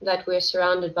that we're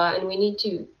surrounded by, and we need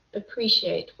to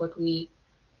appreciate what we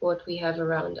have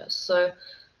around us. So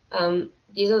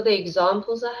these are the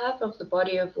examples I have of the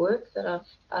body of work that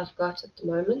I've got at the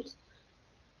moment.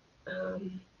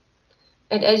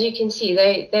 And as you can see,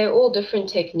 they're all different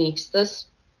techniques. This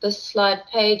slide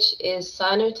page is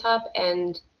cyanotype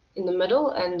and in the middle,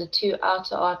 and the two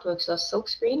outer artworks are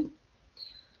silkscreen.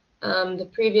 The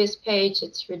previous page,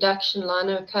 it's reduction,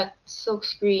 lino cut,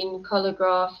 silkscreen,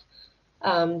 colorgraph,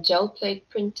 gel plate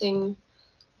printing,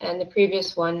 and the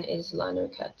previous one is lino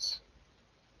cut.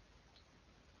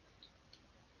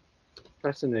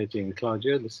 Fascinating,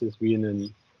 Cloudia. This has been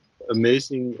an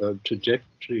amazing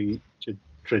trajectory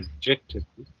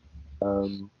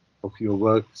of your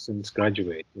work since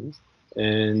graduating,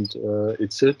 and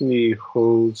it certainly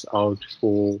holds out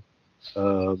for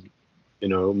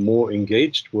more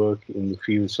engaged work in the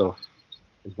fields of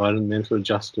environmental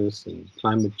justice and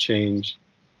climate change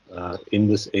in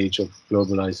this age of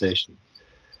globalization.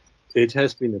 It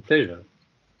has been a pleasure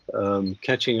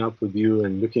catching up with you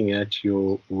and looking at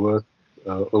your work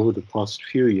over the past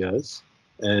few years,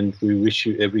 and we wish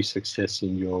you every success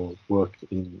in your work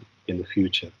in the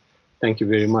future. Thank you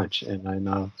very much, and I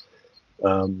now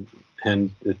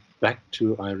hand it back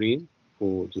to Irene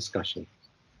for discussion.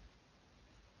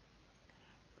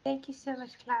 Thank you so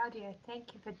much, Cloudia.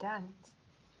 Thank you, Vedant.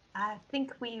 I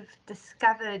think we've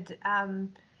discovered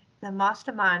the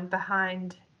mastermind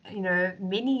behind,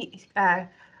 many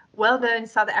well-known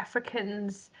South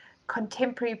Africans'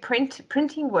 contemporary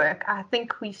printing work. I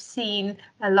think we've seen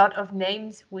a lot of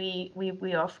names we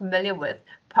are familiar with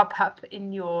pop up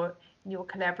in your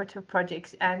collaborative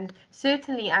projects, and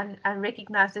certainly I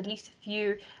recognized at least a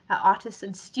few artists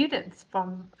and students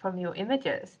from your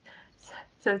images.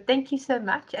 So thank you so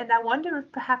much. And I wonder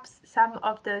if perhaps some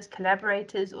of those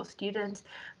collaborators or students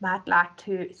might like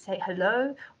to say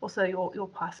hello. Also, your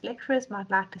past lecturers might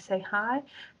like to say hi,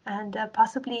 and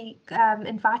possibly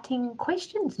inviting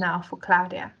questions now for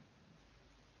Cloudia.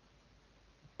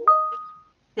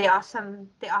 There are some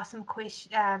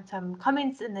questions, some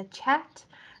comments in the chat.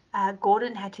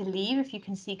 Gordon had to leave, if you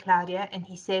can see, Cloudia, and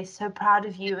he says, so proud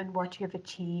of you and what you have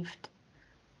achieved.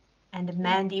 And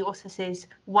Mandy also says,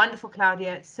 wonderful,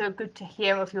 Cloudia, so good to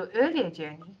hear of your earlier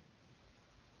journey.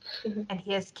 And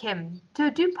here's Kim.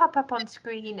 Do pop up on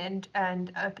screen and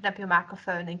open up your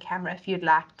microphone and camera if you'd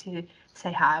like to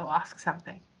say hi or ask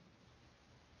something.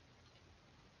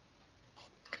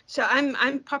 So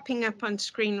I'm popping up on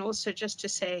screen also just to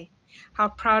say how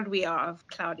proud we are of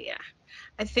Cloudia.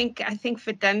 I think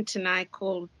Vedant and I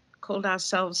called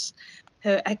ourselves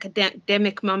her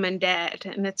academic mom and dad,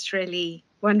 and it's really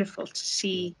wonderful to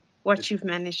see what you've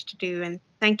managed to do. And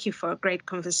thank you for a great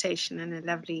conversation and a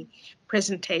lovely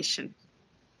presentation.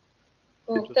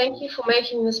 Well, thank you for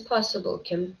making this possible,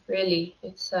 Kim. Really,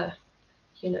 it's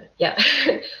yeah.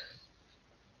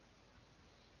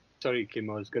 Sorry, Kim,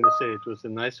 I was going to say it was a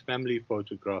nice family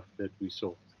photograph that we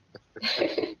saw.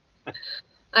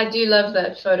 I do love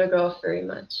that photograph very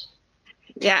much.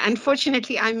 Yeah,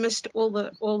 unfortunately, I missed all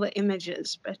the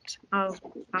images, but I'll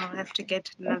have to get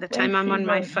it another time. I'm on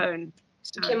my phone.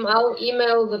 So. Kim, I'll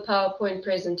email the PowerPoint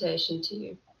presentation to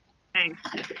you. Thanks.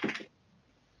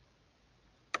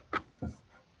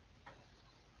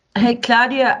 Hey,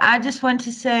 Cloudia, I just want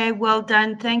to say well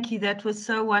done. Thank you. That was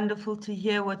so wonderful to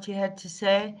hear what you had to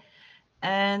say.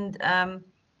 And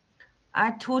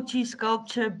I taught you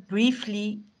sculpture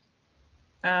briefly,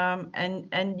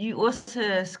 and you also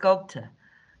a sculptor.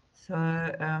 So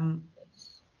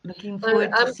looking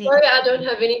forward to seeing. I'm sorry I don't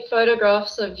have any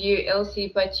photographs of you,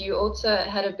 Elsie, but you also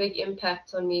had a big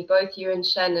impact on me, both you and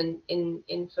Shannon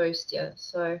in first year.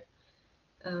 So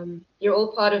you're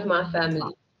all part of my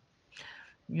family.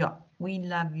 Yeah, we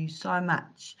love you so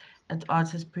much at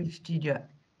Artist Proof Studio.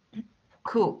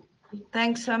 Cool.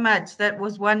 Thanks so much. That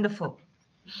was wonderful.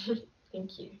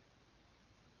 Thank you.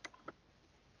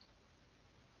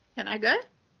 Can I go?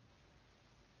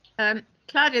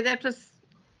 Cloudia, that was,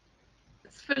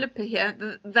 it's Philippa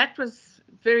here. That was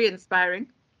very inspiring.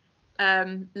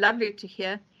 Lovely to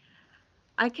hear.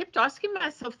 I kept asking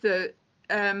myself, though,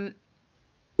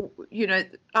 you know,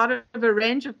 out of a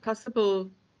range of possible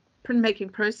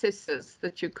printmaking processes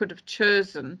that you could have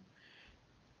chosen,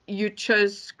 you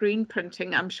chose screen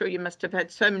printing. I'm sure you must have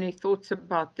had so many thoughts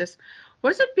about this.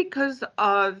 Was it because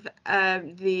of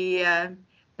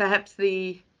perhaps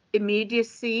the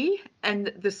immediacy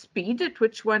and the speed at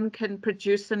which one can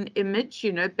produce an image,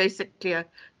 you know, basically a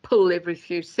pull every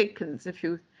few seconds if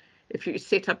you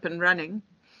set up and running?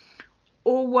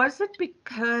 Or was it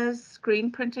because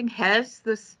screen printing has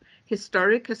this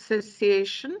historic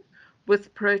association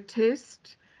with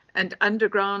protest and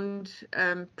underground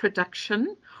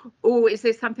production? Or is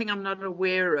there something I'm not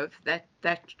aware of that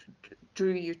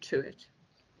drew you to it?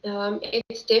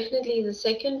 It's definitely the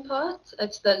second part.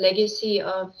 It's the legacy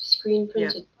of screen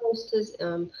printed posters.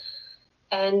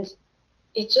 And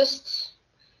it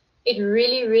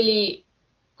really, really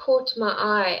caught my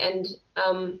eye. And,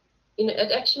 you know,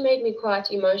 it actually made me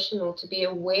quite emotional to be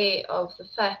aware of the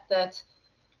fact that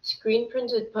screen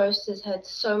printed posters had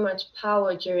so much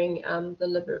power during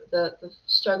the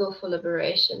struggle for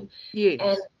liberation. Yes.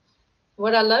 And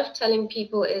what I love telling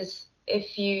people is,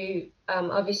 if you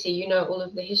obviously you know all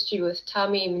of the history with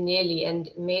Tami Mneli and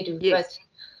Medu, yes.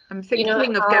 But I'm thinking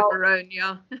of Gaborone,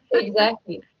 yeah.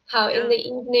 Exactly. How in the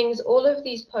evenings all of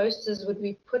these posters would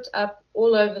be put up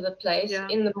all over the place. Yeah.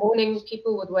 In the morning,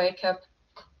 people would wake up.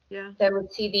 Yeah. They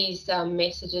would see these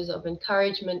messages of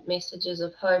encouragement, messages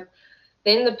of hope.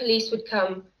 Then the police would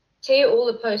come, tear all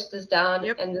the posters down,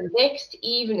 and the next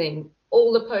evening,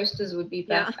 all the posters would be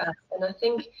back up. And I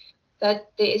think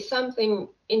that there is something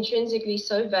intrinsically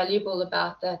so valuable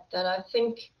about that, that I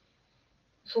think,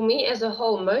 for me as a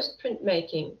whole, most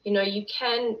printmaking, you know, you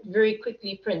can very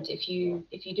quickly print. If you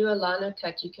do a lino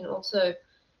cut, you can also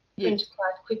print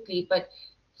quite quickly. But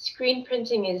screen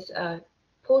printing is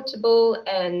portable,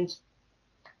 and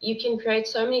you can create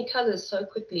so many colors so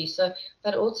quickly. So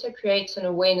that also creates an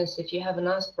awareness if you have a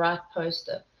nice bright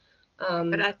poster.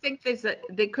 But I think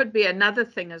there could be another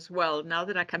thing as well, now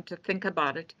that I come to think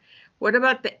about it. What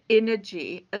about the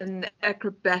energy and the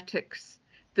acrobatics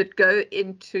that go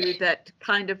into that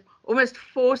kind of almost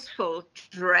forceful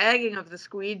dragging of the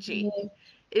squeegee? Yeah.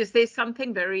 Is there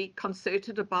something very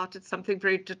concerted about it, something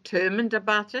very determined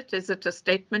about it? Is it a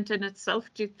statement in itself,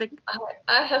 do you think?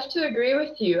 I have to agree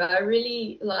with you. I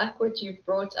really like what you've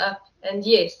brought up. And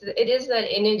yes, it is that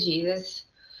energy,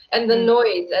 and the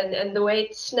noise, and the way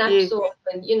it snaps off,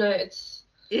 and you know, it's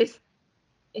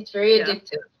very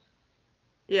addictive.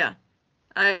 Yeah,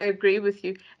 I agree with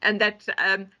you. And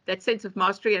that sense of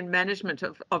mastery and management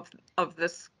of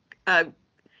this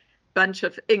bunch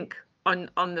of ink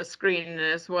on the screen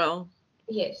as well.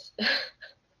 Yes.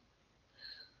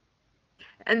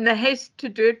 And the haste to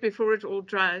do it before it all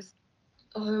dries.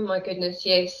 Oh my goodness,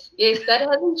 yes. Yes, that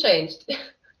hasn't changed.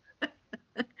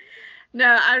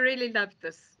 No, I really loved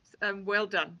this. Well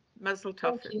done. Mazel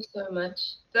tov. Thank you so much.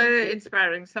 So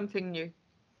inspiring, something new.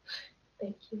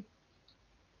 Thank you.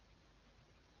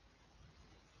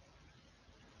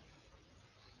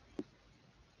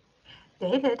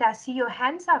 David, I see your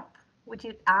hands up. Would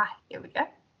you? Here we go.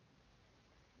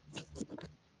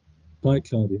 Hi,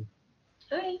 Cloudia.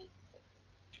 Hi.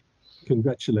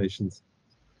 Congratulations.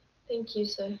 Thank you,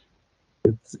 sir.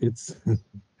 It's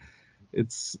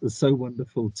it's so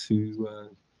wonderful to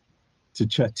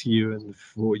chat to you and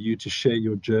for you to share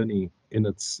your journey in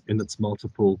its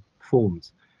multiple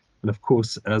forms. And of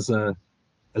course, as a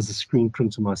screen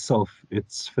printer myself,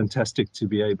 it's fantastic to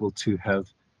be able to have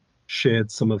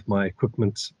shared some of my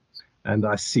equipment. And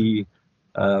I see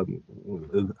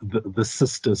the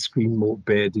sister Screenmore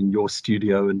bed in your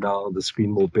studio, and now the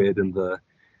Screenmore bed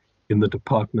in the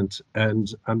department.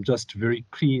 And I'm just very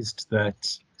pleased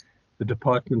that the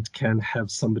department can have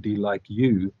somebody like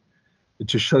you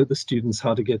to show the students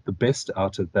how to get the best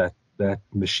out of that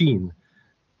machine,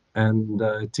 and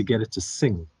to get it to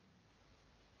sing.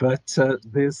 But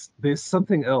there's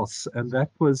something else, and that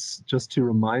was just to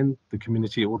remind the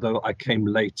community, although I came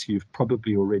late, you've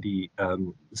probably already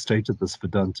stated this,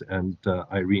 Vedant and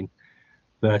Irene,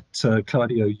 that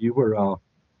Claudio, you were our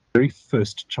very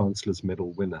first Chancellor's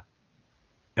Medal winner.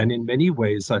 And in many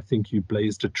ways, I think you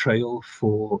blazed a trail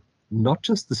for not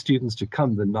just the students to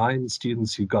come, the 9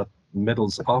 students who got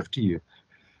medals after you,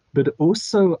 but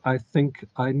also I think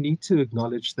I need to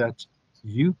acknowledge that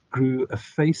you grew a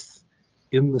faith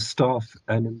in the staff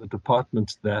and in the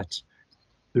department that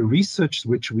the research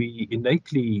which we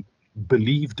innately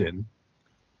believed in,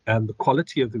 and the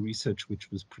quality of the research which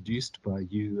was produced by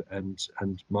you and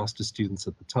master students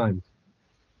at the time,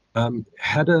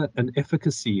 had an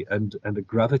efficacy and a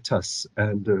gravitas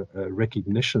and a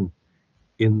recognition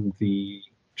in the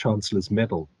Chancellor's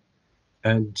Medal.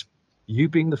 And you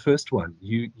being the first one,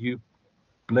 you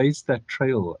blazed that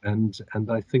trail, and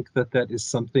I think that is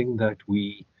something that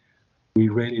we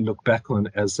really look back on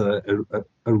as a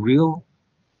real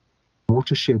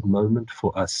watershed moment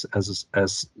for us as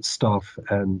staff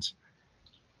and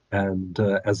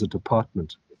as a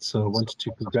department. So I wanted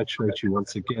to congratulate you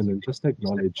once again and just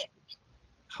acknowledge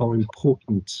how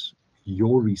important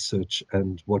your research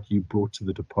and what you brought to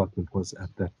the department was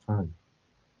at that time.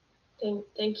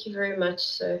 Thank you very much,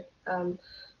 sir.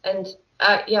 And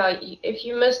yeah, if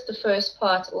you missed the first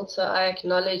part, also I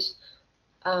acknowledge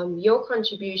your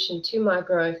contribution to my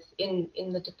growth in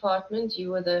the department.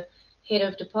 You were the head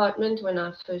of department when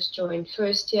I first joined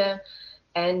first year,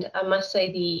 and I must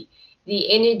say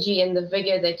the energy and the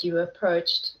vigor that you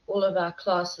approached all of our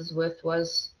classes with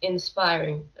was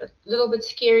inspiring. A little bit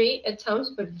scary at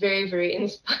times, but very, very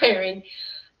inspiring.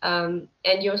 And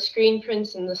your screen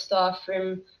prints in the staff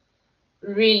room,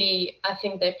 really, I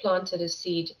think they planted a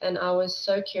seed, and I was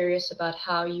so curious about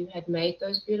how you had made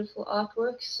those beautiful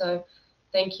artworks. So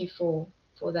thank you for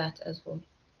that as well.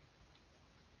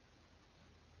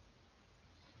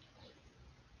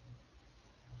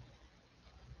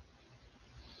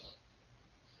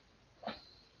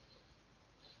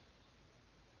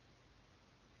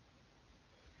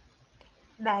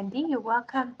 Mandy, you're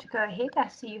welcome to go ahead. I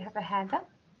see you have a hand up.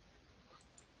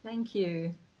 Thank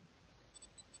you.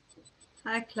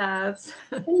 Hi, Clouds.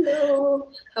 Hello,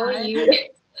 how are you?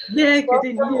 Yeah, good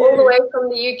in you. All the way from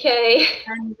the UK.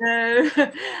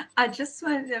 And I've just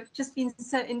been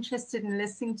so interested in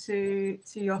listening to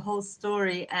your whole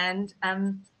story, and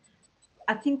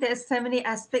I think there's so many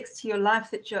aspects to your life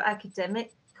that your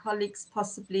academic colleagues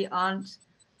possibly aren't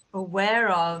aware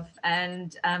of,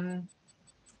 and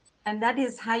that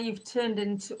is how you've turned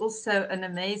into also an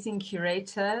amazing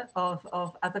curator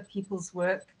of other people's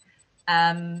work,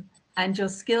 and your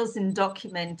skills in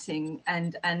documenting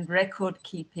and record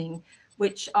keeping,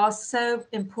 which are so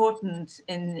important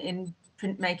in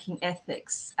printmaking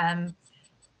ethics.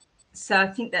 So I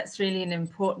think that's really an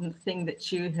important thing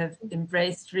that you have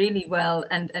embraced really well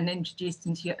and introduced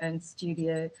into your own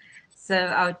studio. So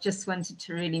I just wanted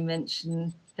to really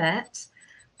mention that.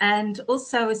 And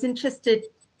also I was interested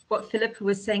what Philippa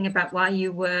was saying about why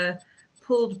you were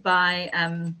pulled by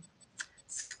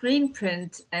screen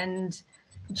print, and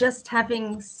just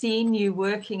having seen you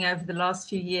working over the last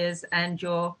few years and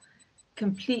your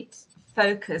complete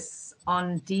focus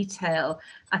on detail,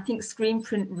 I think screen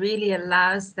print really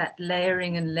allows that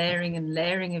layering and layering and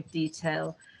layering of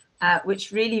detail,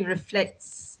 which really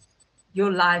reflects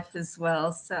your life as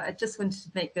well. So I just wanted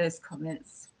to make those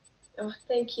comments. Oh,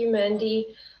 thank you,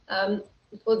 Mandy.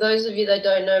 For those of you that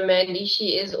don't know Mandy,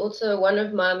 she is also one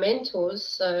of my mentors.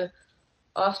 So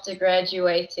after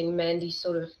graduating, Mandy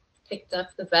sort of picked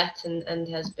up the baton and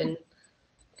has been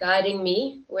guiding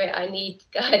me where I need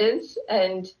guidance.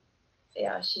 And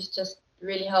yeah, she's just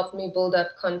really helped me build up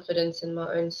confidence in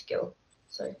my own skill.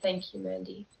 So thank you,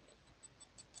 Mandy.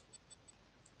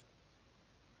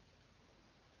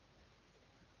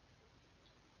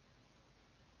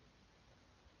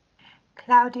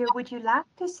 Cloudia, would you like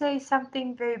to say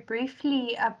something very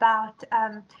briefly about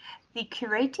the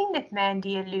curating that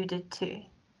Mandy alluded to?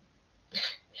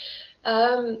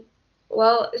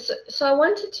 Well, so I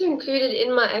wanted to include it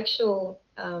in my actual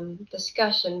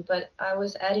discussion, but I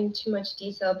was adding too much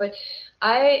detail. But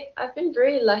I've been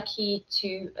very lucky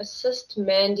to assist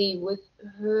Mandy with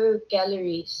her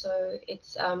gallery. So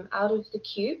it's Out of the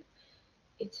Cube.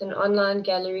 It's an online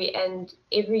gallery, and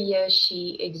every year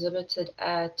she exhibited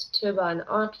at Turbine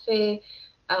Art Fair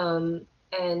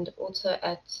and also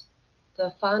at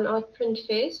the Fine Art Print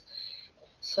Fairs.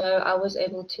 So I was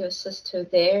able to assist her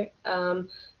there.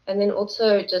 And then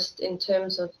also just in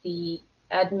terms of the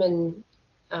admin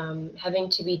having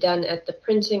to be done at the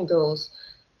printing girls,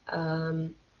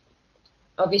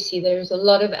 obviously there's a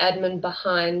lot of admin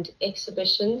behind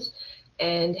exhibitions,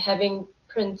 and having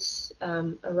prints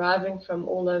arriving from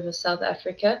all over South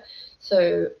Africa.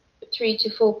 So 3 to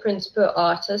 4 prints per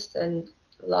artist, and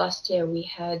last year we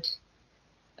had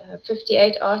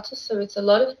 58 artists, so it's a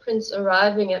lot of prints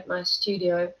arriving at my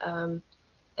studio,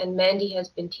 and Mandy has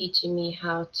been teaching me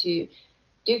how to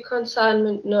do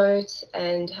consignment notes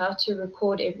and how to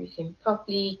record everything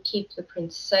properly, keep the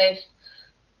prints safe,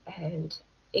 and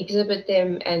exhibit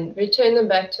them and return them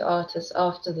back to artists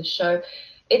after the show.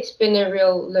 it's been a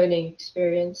real learning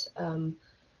experience,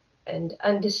 and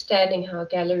understanding how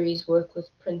galleries work with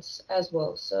prints as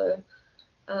well. So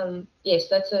yes,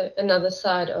 that's another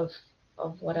side of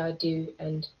what I do,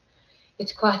 and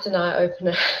it's quite an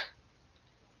eye-opener.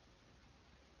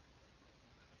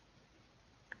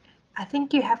 I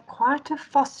think you have quite a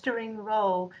fostering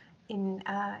role in,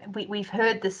 we've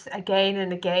heard this again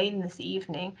and again this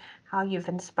evening, how you've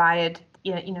inspired,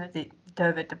 the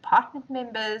Dover department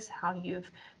members, how you've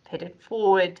paid it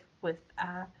forward with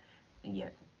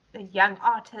young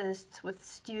artists, with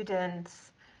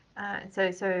students.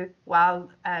 So while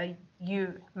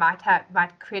you might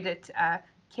credit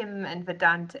Kim and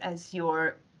Vedant as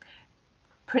your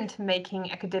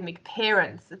printmaking academic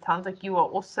parents, it sounds like you are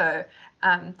also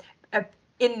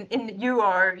you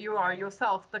are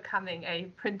yourself becoming a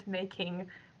printmaking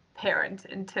parent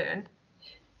in turn.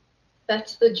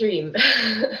 That's the dream.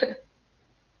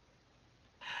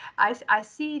 I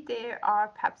see there are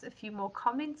perhaps a few more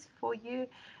comments for you.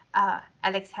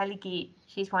 Alex Haligi,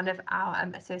 she's one of our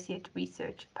associate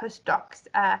research postdocs.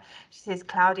 She says,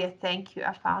 Cloudia, thank you.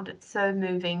 I found it so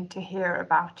moving to hear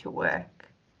about your work.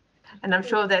 And I'm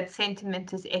sure that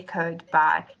sentiment is echoed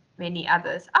by many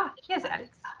others. Here's Alex.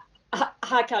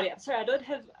 Hi, Cloudia. Sorry, I don't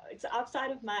have, it's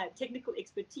outside of my technical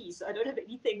expertise, so I don't have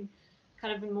anything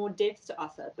kind of in more depth to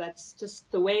offer, but just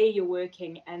the way you're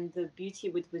working and the beauty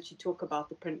with which you talk about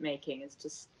the printmaking is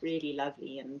just really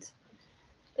lovely and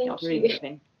very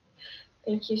moving.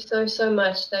 Thank you so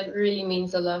much. That really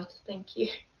means a lot. Thank you.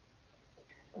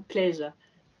 A pleasure.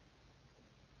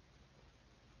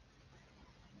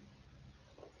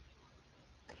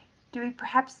 Do we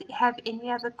perhaps have any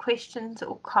other questions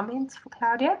or comments for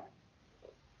Cloudia?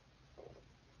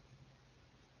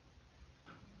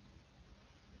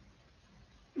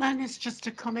 Mine is just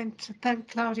a comment to thank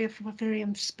Cloudia for a very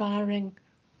inspiring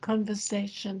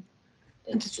conversation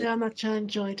and to say how much I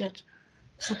enjoyed it.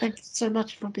 So thank you so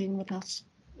much for being with us.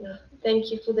 Yeah,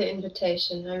 thank you for the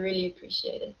invitation. I really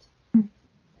appreciate it.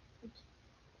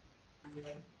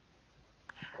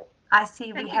 I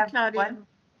see we have Cloudia.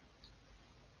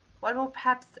 one more,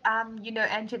 perhaps,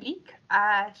 Angelique.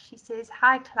 She says,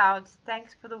 hi, Clouds.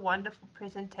 Thanks for the wonderful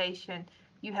presentation.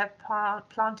 You have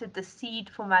planted the seed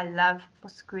for my love for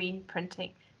screen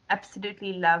printing.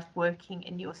 Absolutely love working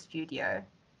in your studio.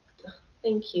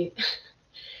 Thank you.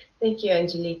 Thank you,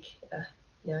 Angelique.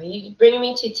 You bring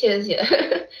me to tears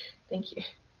here. Thank you.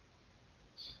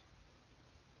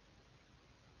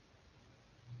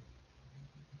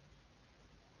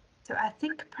 So I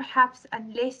think perhaps,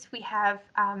 unless we have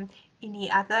any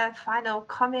other final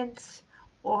comments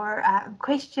or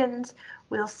questions,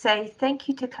 we'll say thank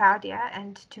you to Cloudia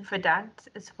and to Vedant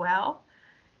as well.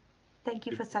 Thank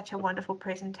you for such a wonderful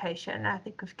presentation. I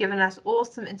think we've given us all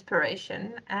some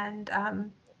inspiration and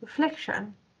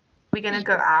reflection. We're going to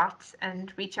go out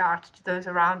and reach out to those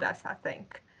around us, I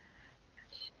think.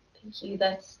 Thank you.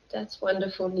 That's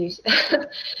wonderful news.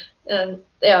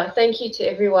 Thank you to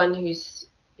everyone who's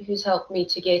helped me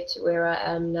to get to where I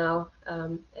am now.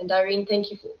 And Irene,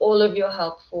 thank you for all of your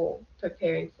help for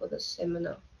preparing for this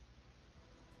seminar.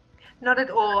 Not at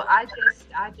all. I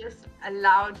just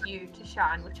allowed you to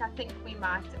shine, which I think we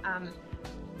might,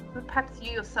 perhaps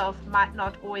you yourself might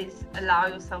not always allow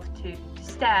yourself to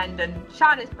stand and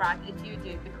shine as bright as you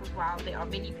do, because while there are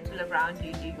many people around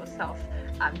you, you yourself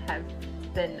have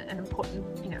been an important,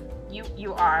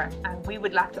 you are, and we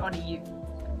would like to honor you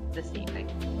this evening.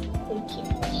 Thank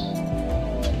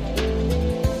you.